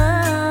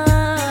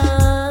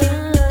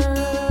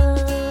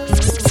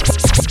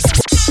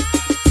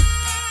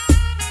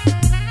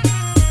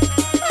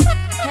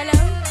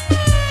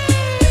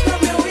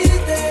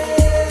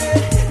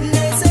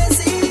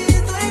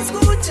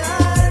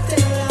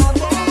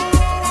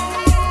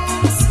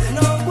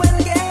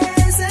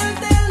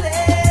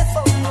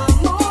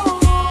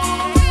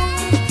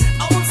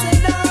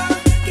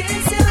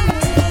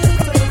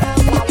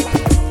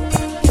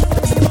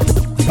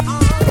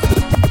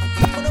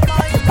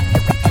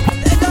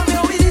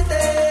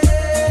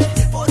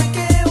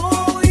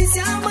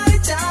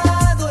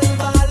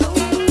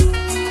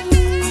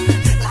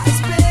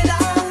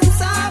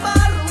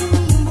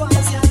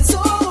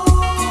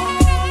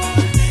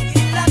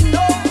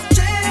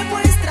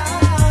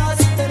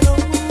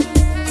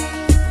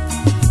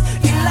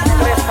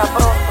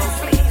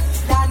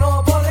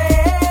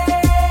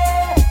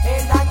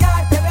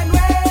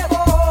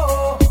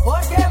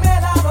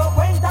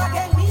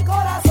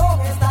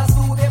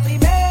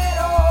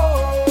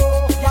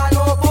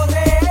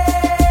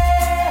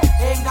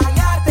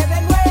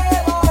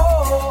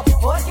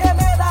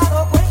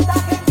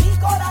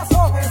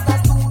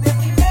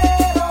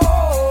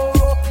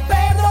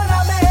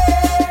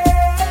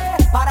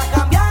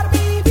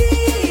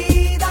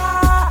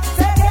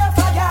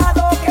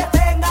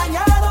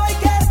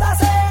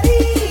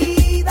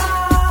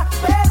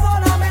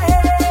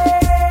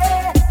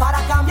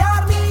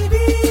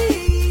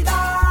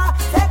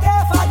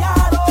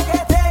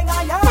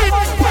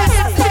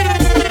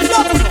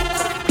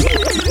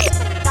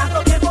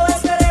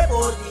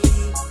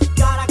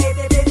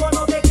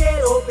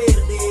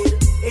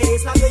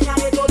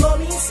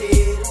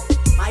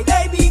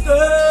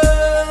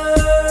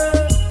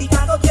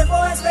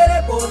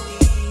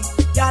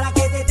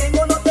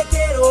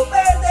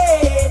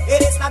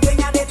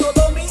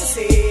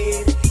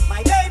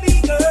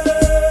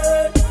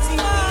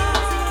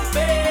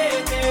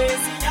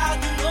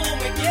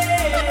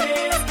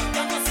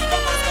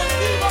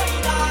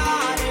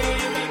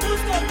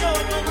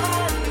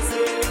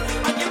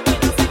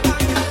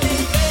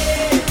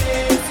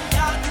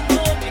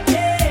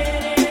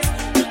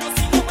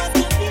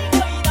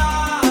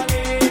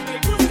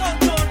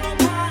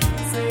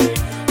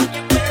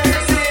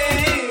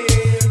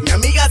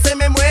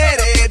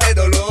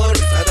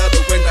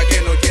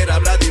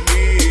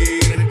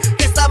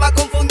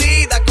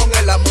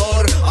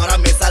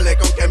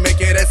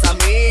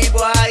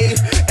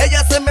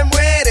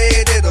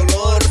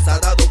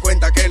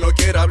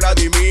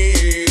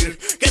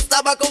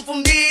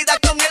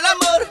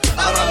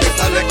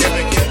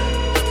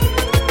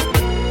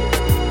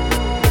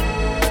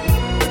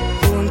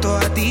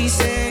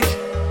 dice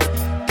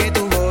que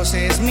tu voz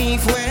es mi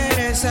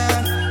fuerza,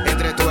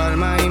 entre tu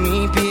alma y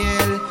mi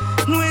piel.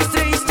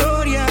 Nuestra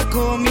historia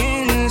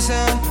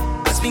comienza.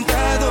 Has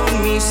pintado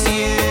mi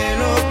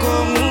cielo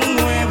con un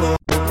nuevo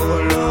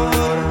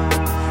color.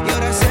 Y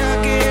ahora sé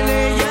a qué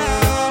le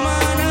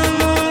llaman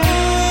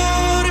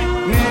amor.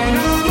 Me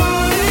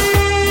enamoré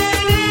de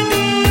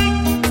ti.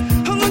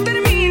 Aún no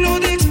termino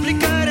de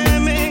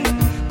explicarme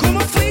cómo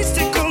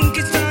fuiste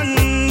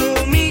conquistando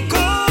mi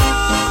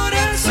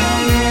corazón.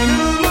 Me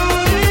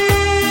enamoré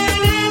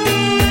de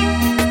ti.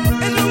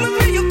 Es lo más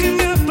bello que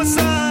me ha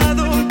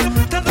pasado.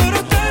 Te adoro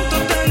tanto,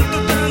 tanto,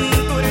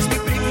 tanto. Eres mi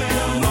primer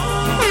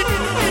amor.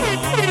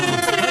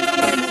 Cuando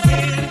una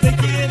mujer te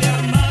quiere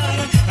amar,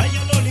 a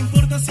ella no le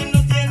importa si no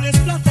tienes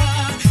plata.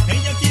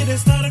 Ella quiere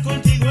estar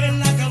contigo en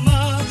la cama.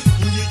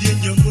 Oye, bien,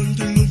 yo no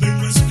te lo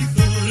vengo a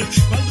explicar.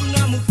 Cuando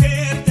una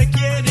mujer te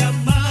quiere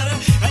amar,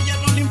 a ella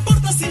no le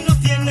importa si no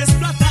tienes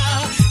plata.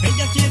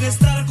 Ella quiere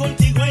estar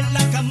contigo en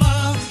la cama.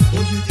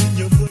 Oye, bien,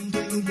 yo no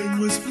te lo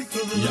vengo a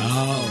explicar. Ya,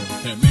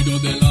 te miro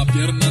de la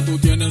pierna, tú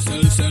tienes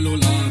el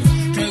celular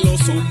que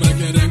los hombres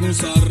quieren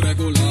usar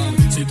regular.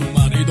 Si tu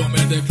marido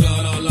me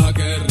declara la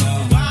guerra,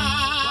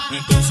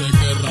 entonces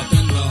guerra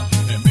tendrá.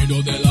 Te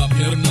miro de la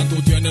pierna,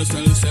 tú tienes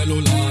el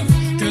celular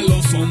que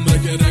los hombres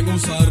quieren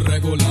usar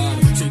regular.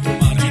 Si tu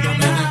marido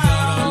me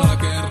declara la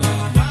guerra.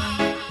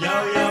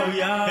 Yao, yao,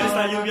 yao.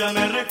 Esta lluvia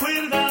me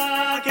recuerda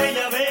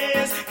aquella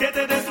vez que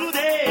te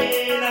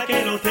desnudé en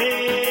aquel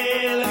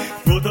hotel.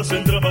 Gotas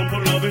entraban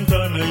por la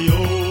ventana y yo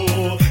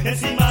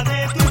encima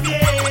de tu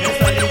piel.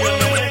 Esta lluvia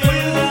me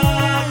recuerda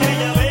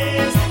aquella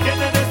vez que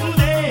te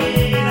desnudé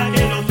en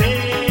aquel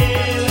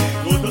hotel.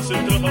 Gotas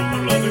entraban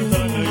por la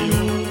ventana y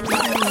yo.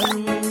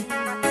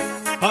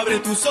 Abre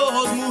tus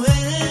ojos,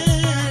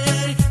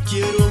 mujer,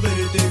 quiero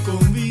verte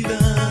con vida.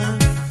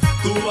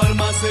 Tu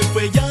alma se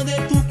fue ya de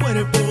tu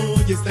cuerpo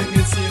y está en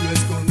el cielo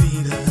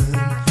escondida.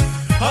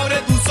 Abre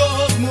tus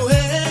ojos,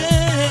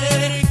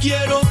 mujer,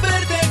 quiero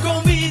verte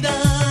con vida.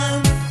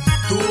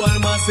 Tu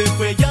alma se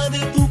fue ya de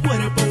tu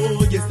cuerpo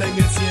y está en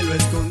el cielo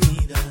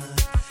escondida.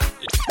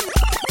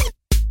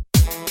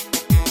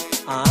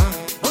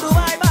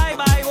 Bye, bye,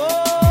 bye,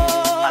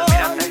 oh.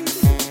 Almirante,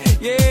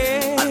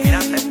 Yeah.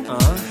 almirante,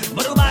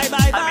 Bye,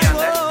 bye, bye,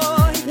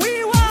 oh.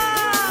 We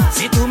want.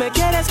 Si tú me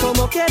quieres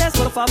como quieres,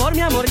 por favor,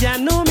 mi amor, ya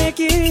no me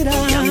quieras.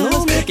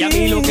 Que a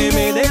mí lo que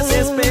me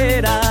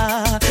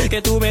desespera,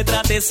 que tú me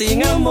trates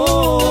sin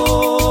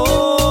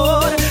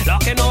amor. Lo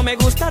que no me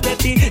gusta de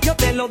ti, yo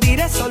te lo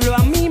diré solo a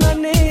mi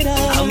manera.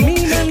 A mi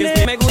manera.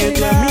 Que me guste que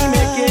tú a mí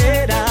me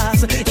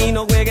quieras y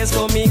no juegues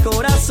con mi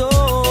corazón.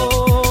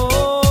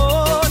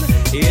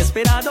 He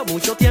esperado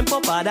mucho tiempo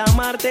para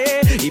amarte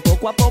y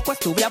poco a poco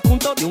estuve a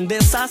punto de un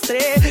desastre.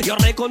 Yo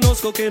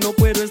reconozco que no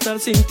puedo estar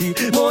sin ti,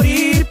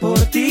 morir por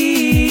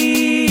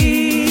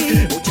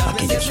ti.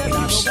 Aquellos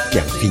sueños que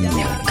al fin y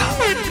al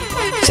cabo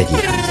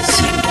seguirán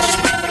siendo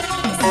sueños.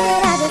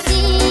 Quisiera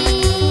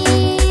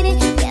decir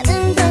que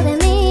dentro de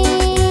mí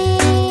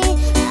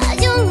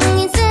hay un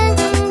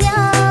incendio.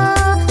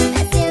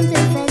 Me siento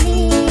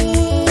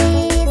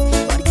infeliz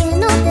porque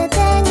no te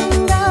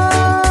tengo.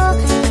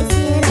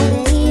 Quisiera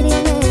reírme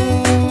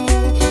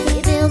y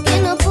veo que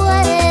no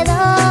puedo,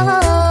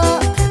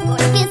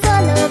 porque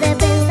solo de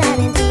pensar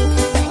en ti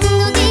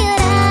tengo que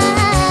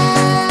llorar,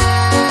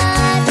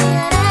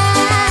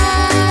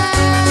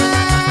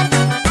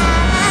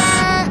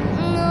 llorar.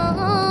 No.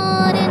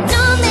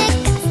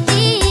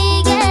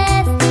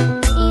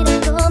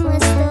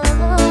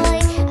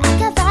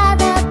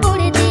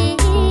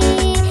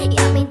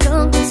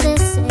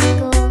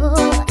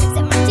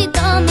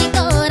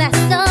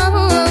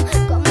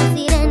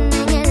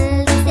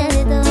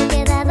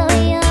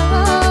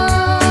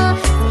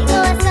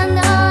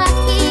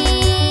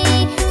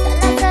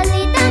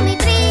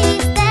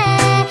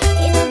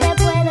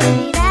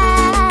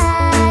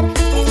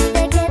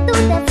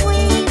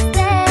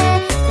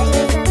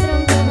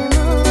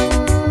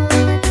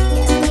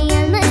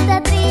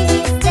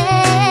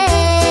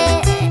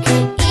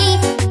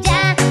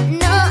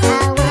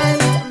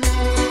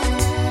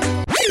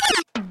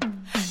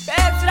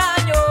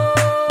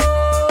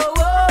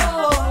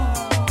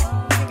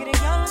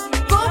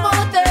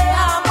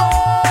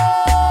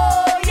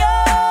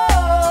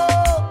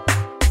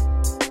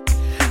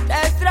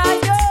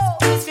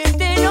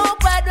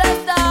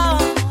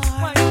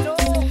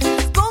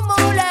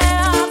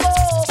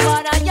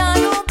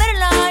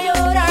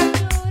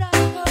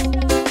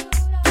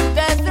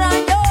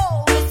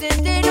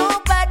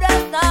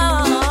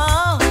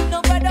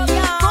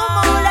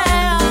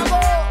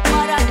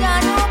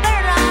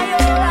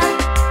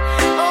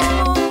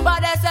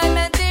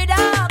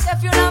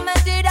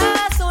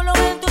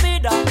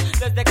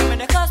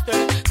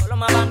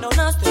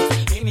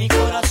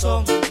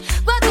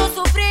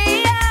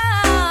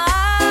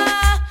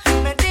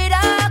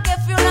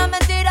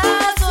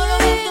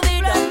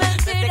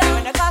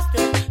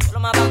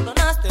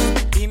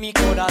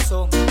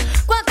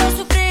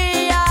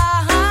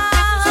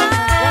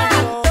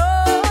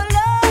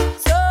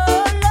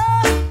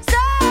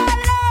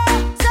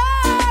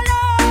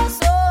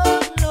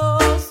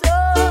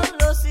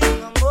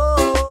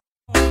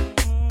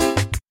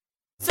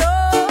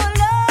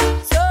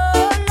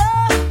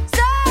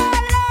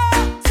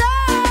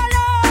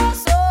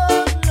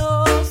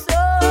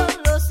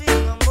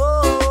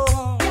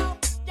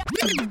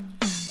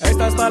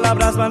 Estas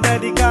palabras van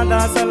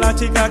dedicadas a la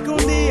chica que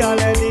un día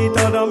le di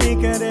todo mi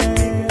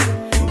querer.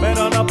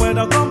 Pero no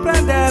puedo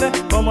comprender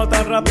cómo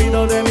tan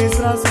rápido de mis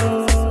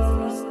brazos.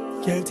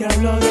 ¿Quién te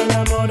habló del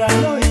amor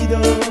al oído?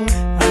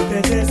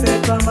 Antes de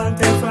ser tu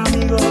amante fue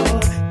amigo.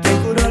 Te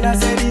curó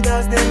las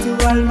heridas de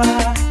tu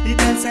alma y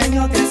te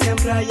enseñó que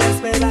siempre hay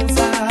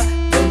esperanza.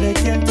 Donde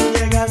quien tú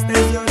llegaste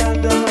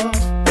llorando,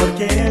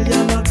 porque él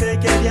ya no te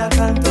quería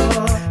tanto.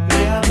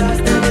 Le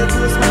hablaste de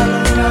tus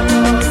malos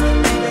tratos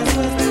y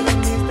después te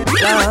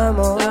viniste. La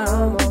amo,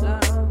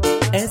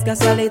 es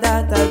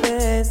casualidad tal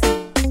vez,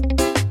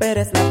 pero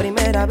es la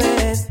primera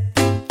vez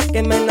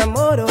que me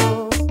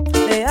enamoro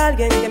de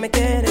alguien que me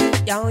quiere.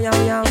 Yao, yao,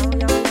 yao,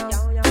 yao,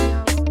 yao, yao.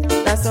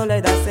 La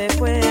soledad se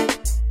fue,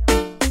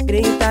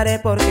 gritaré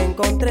porque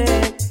encontré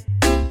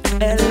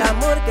el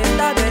amor que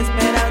estaba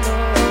esperando.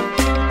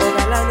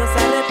 Ojalá no se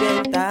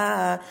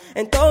arrepienta.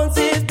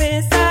 Entonces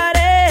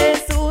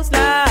besaré sus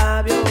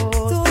labios,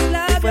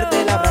 y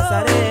fuerte la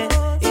abrazaré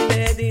y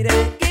le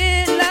diré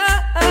que la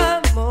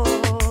amo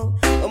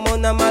como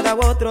una amada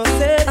u otro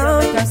ser. Ya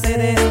me cansé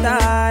de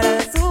estar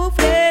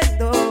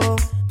sufriendo.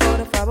 Por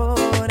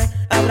favor,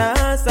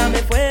 abrázame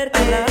fuerte,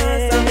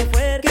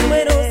 que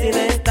muero sin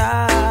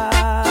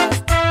estar.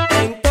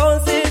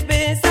 Entonces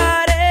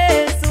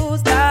besaré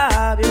sus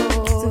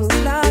labios,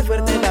 y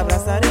fuerte la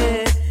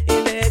abrazaré y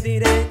le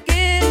diré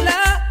que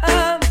la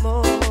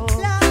amo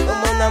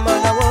como una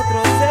amada u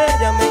otro ser.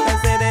 Ya me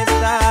cansé de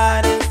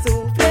estar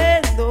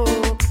sufriendo.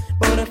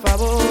 Por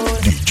favor,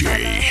 DJ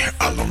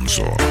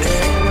Alonso.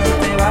 no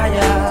te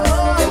vayas,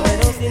 que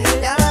muero sin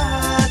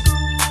estar.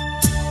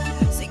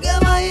 Sigue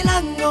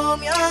bailando,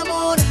 mi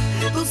amor.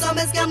 Tú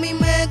sabes que a mí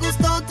me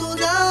gustó tu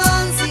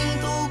dancing,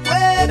 tu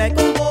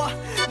cuerpo.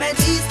 Me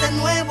diste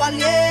nuevo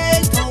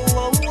aliento.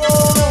 Oh,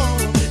 oh.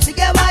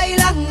 Sigue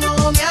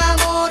bailando, mi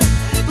amor.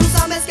 Tú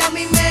sabes que a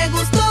mí me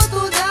gustó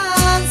tu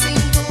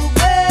dancing, tu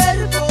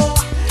cuerpo.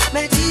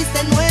 Me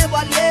diste nuevo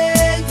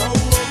aliento.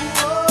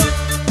 Oh, oh.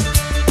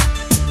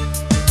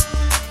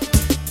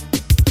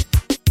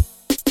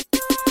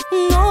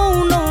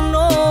 No, no,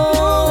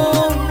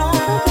 no.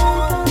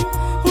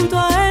 Junto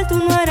a él tú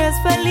no eres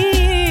feliz.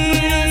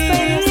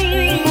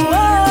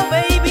 Oh,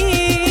 baby.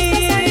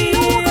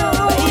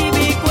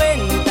 Baby,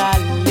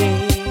 cuéntale.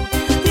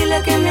 Dile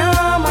que me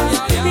amas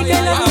y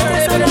que le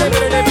quieres solamente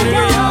te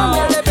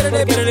amo.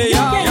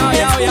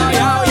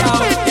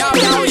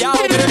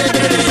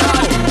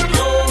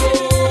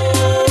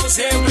 Yo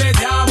siempre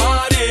te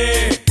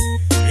amaré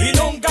y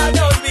nunca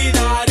te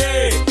olvidaré,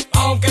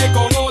 aunque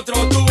con otro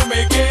tú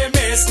me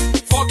quemes,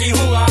 fucking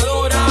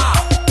jugadora.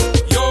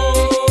 Yo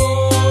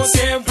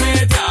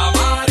siempre te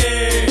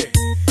amaré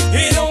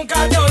y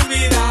nunca te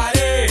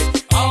olvidaré,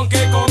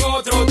 aunque con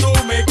otro tú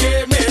me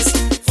quemes,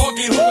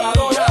 fucking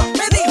jugadora.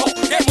 Me dijo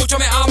que mucho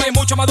me ama y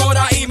mucho me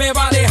adora y me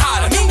va a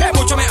dejar. Que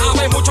mucho me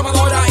ama y mucho me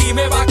adora y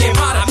me va a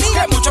quemar.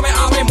 Que mucho me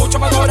ama y mucho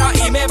me adora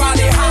y me va a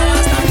dejar.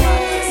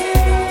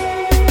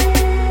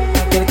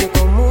 Aquel que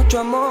con mucho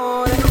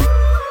amor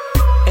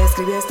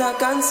escribió esta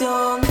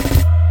canción.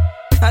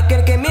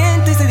 Aquel que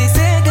miente y se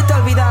dice que te ha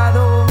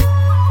olvidado.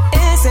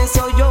 Ese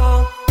soy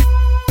yo.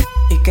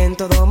 Y que en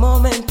todo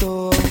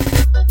momento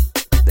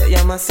te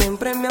llama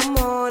siempre mi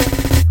amor.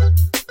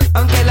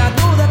 Aunque la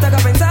duda te haga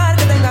pensar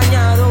que te he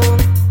engañado.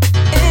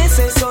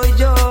 Ese soy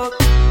yo.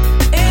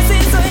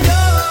 Ese soy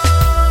yo.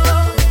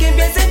 Quien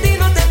piensa en ti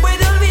no te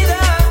puede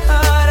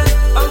olvidar.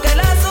 Aunque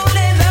la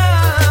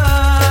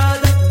soledad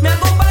me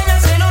acompaña,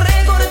 suelo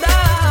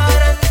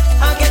recordar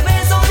aquel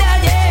beso de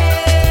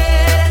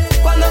ayer,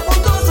 cuando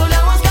juntos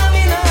solíamos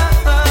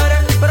caminar.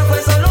 Pero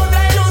fue solo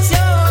otra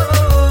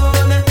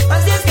ilusión,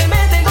 así es que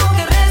me tengo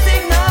que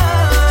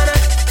resignar.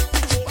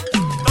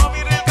 Tommy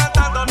Real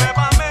cantando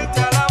nuevamente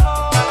al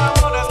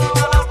amor.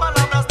 Escucha las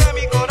palabras de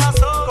mi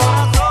corazón.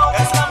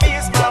 Es la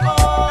misma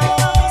voz.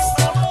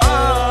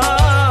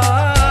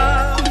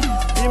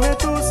 Dime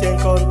tú si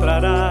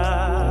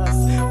encontrarás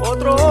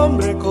otro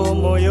hombre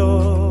como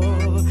yo,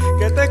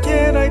 que te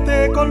quiera y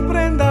te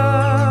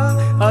comprenda.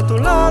 A tu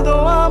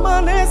lado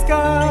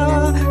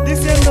amanezca,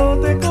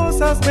 diciéndote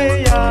cosas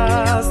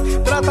bellas,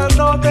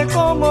 tratándote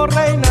como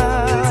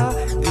reina.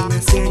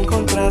 Dime si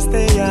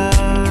encontraste ya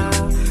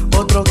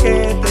otro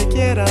que te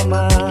quiera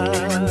más.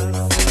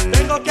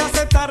 Tengo que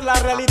aceptar la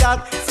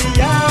realidad. Si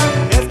ya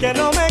es que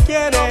no me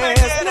quieres, no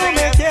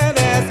me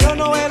quieres. Yo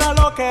no era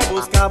lo que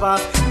buscaba.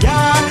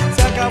 Ya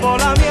se acabó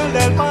la miel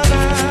del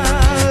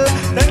panal.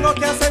 Tengo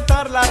que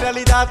aceptar la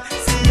realidad.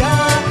 Si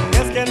ya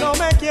es que no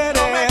me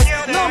quieres,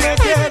 no me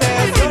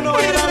quieres. Yo no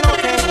era lo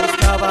que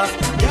buscaba.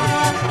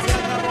 Ya se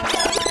acabó.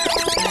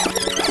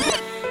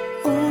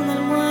 Una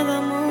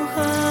almohada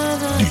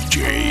mojada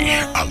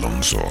DJ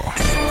Alonso.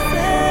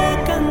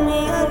 seca en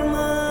mi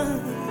alma.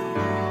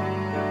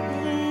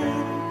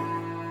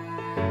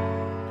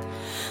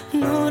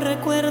 No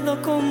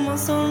recuerdo cómo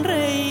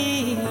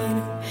sonreír.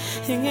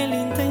 En el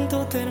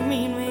intento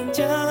termino en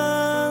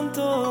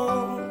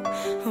llanto.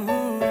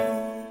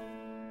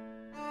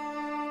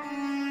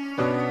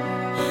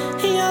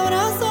 Y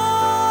abrazo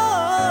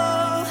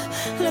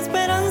la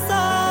esperanza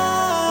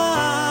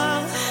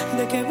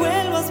de que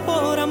vuelvas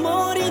por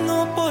amor y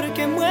no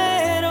porque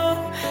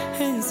muero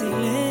en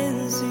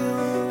silencio.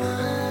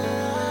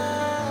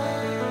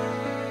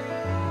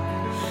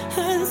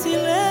 En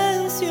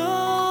silencio.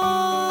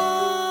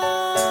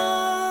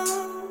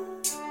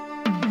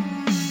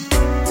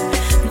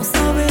 No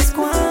sabes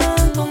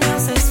cuánto me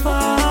haces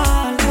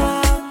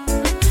falta.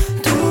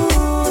 Tú,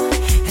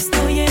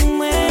 estoy en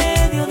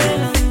medio de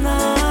la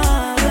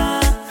nada,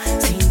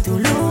 sin tu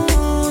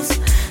luz,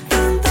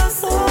 tanta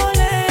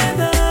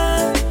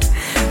soledad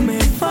me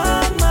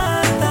va a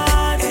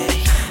matar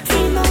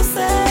y no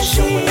sé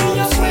si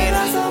yo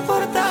pueda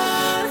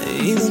soportar.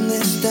 ¿Y dónde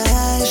está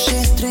esa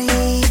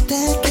estrellita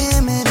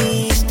que me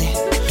diste?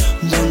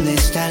 ¿Dónde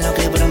está lo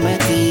que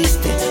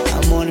prometiste?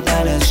 Amor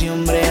para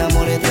siempre,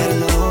 amor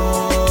eterno.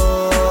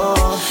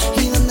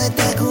 ¿Y dónde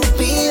está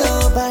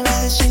Cupido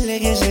para decirle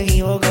que se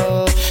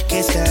equivocó? Que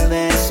esta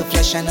vez su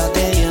flash ya no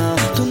te dio.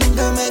 Tú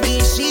nunca me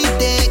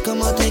quisiste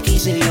como te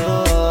quise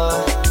yo,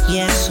 y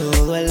eso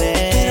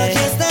duele. Pero aquí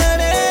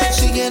estaré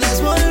si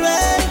quieres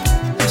volver,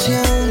 si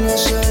aún no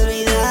has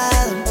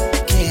olvidado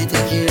que te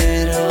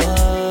quiero,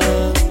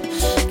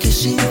 que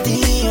sin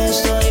ti yo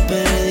estoy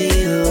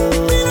perdido.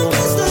 Pero aquí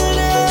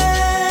estaré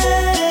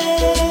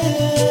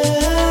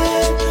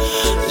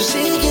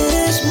si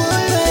quieres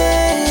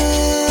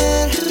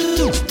volver.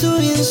 Tú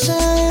bien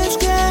sabes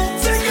que.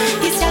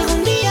 Y si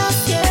algún día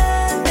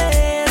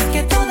sientes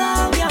que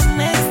todavía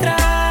me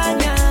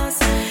extrañas,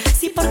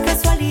 si por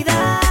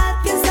casualidad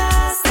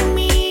piensas en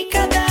mí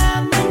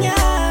cada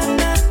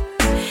mañana,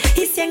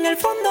 y si en el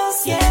fondo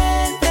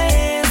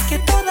sientes que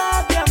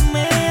todavía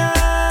me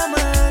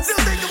amas,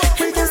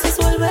 entonces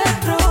vuelve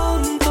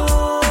pronto.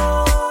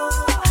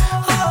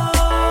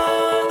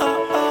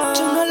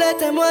 Yo no le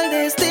temo al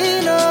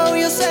destino,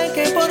 yo sé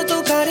que por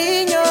tu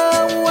cariño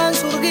han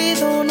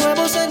surgido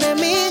nuevos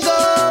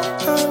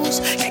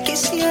enemigos que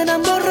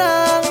quisieran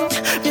borrar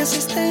mi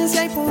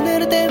existencia y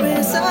poderte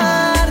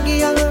besar,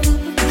 guía.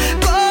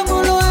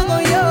 ¿Cómo lo hago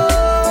yo?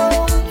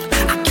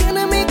 Aquí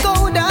en mi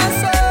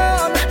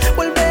corazón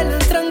vuelve la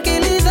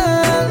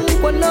tranquilidad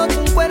cuando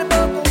tu cuerpo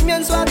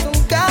comienzo a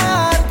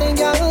tocarte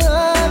ya.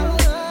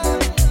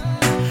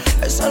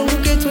 Es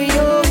algo que tú y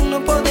yo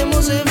no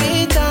podemos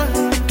evitar,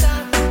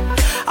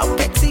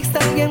 aunque exista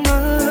alguien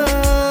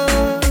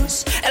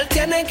más. Él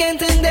tiene que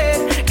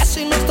entender que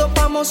si nos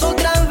topamos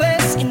otra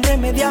vez,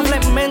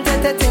 irremediablemente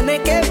te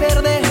tiene que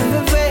perder,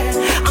 bebé.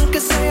 Aunque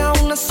sea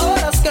unas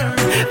horas, girl,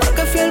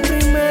 porque fui el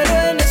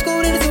primero en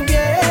descubrir tu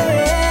piel.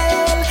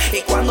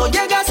 Y cuando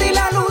llegas y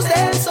la luz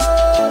del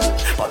sol,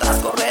 podrás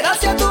correr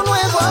hacia tu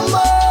nuevo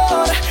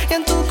amor. Y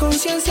en tu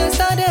conciencia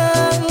estará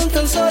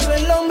tan solo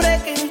el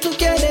hombre que tú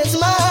quieres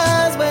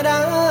más,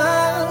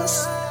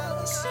 verás.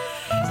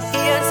 Y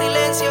el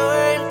silencio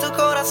en tu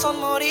corazón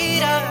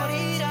morirá.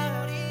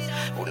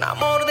 Un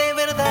amor de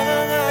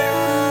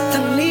verdad,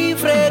 tan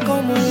libre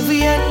como el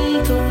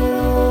viento.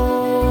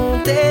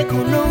 Te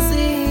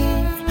conocí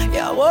y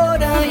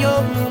ahora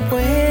yo no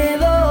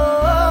puedo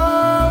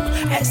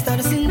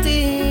estar sin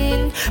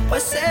ti,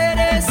 pues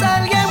eres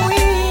alguien muy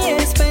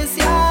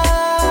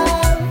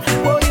especial.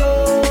 Voy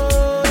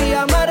hoy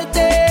a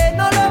amarte,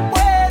 no lo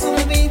puedo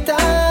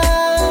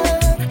evitar,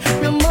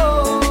 mi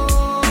amor.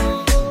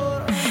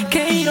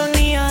 Qué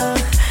ironía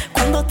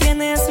cuando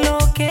tienes lo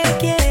que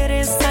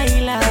quieres,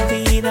 ahí la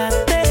vida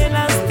te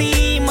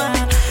lastima.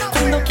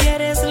 Cuando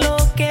quieres lo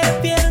que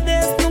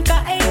pierdes,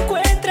 nunca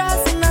encuentras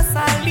una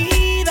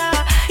salida.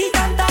 Y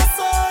tanta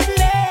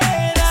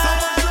soledad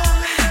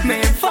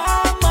me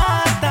va a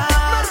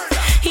matar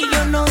y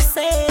yo no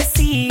sé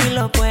si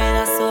lo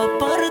pueda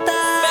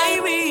soportar.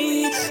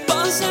 Baby,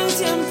 pasa el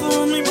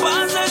tiempo, no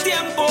pasa el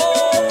tiempo,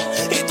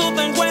 y tú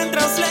te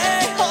encuentras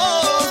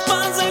lejos.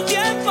 Pasa el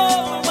tiempo,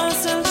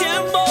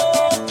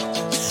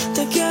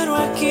 te quiero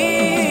aquí.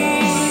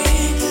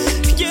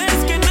 Y es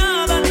que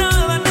nada de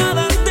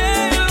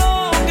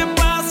lo que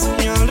pasa a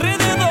mi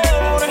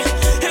alrededor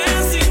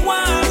es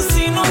igual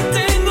si no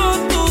tengo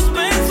tus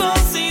besos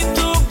y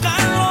tu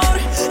calor.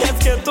 Es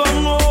que tu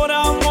amor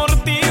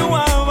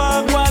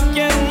amortiguaba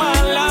cualquier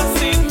mala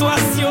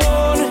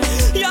situación,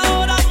 y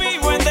ahora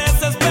vivo en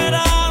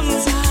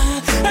desesperanza,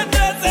 en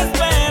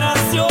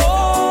desesperación,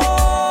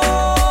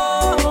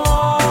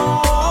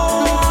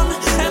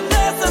 en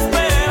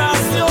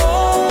desesperación,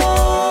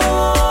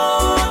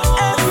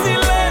 en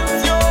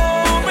silencio,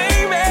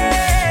 baby.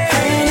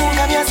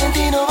 Nunca había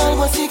sentido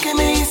algo así que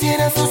me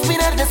hiciera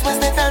suspirar después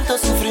de tanto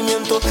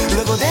sufrimiento,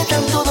 luego de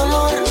tanto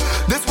dolor.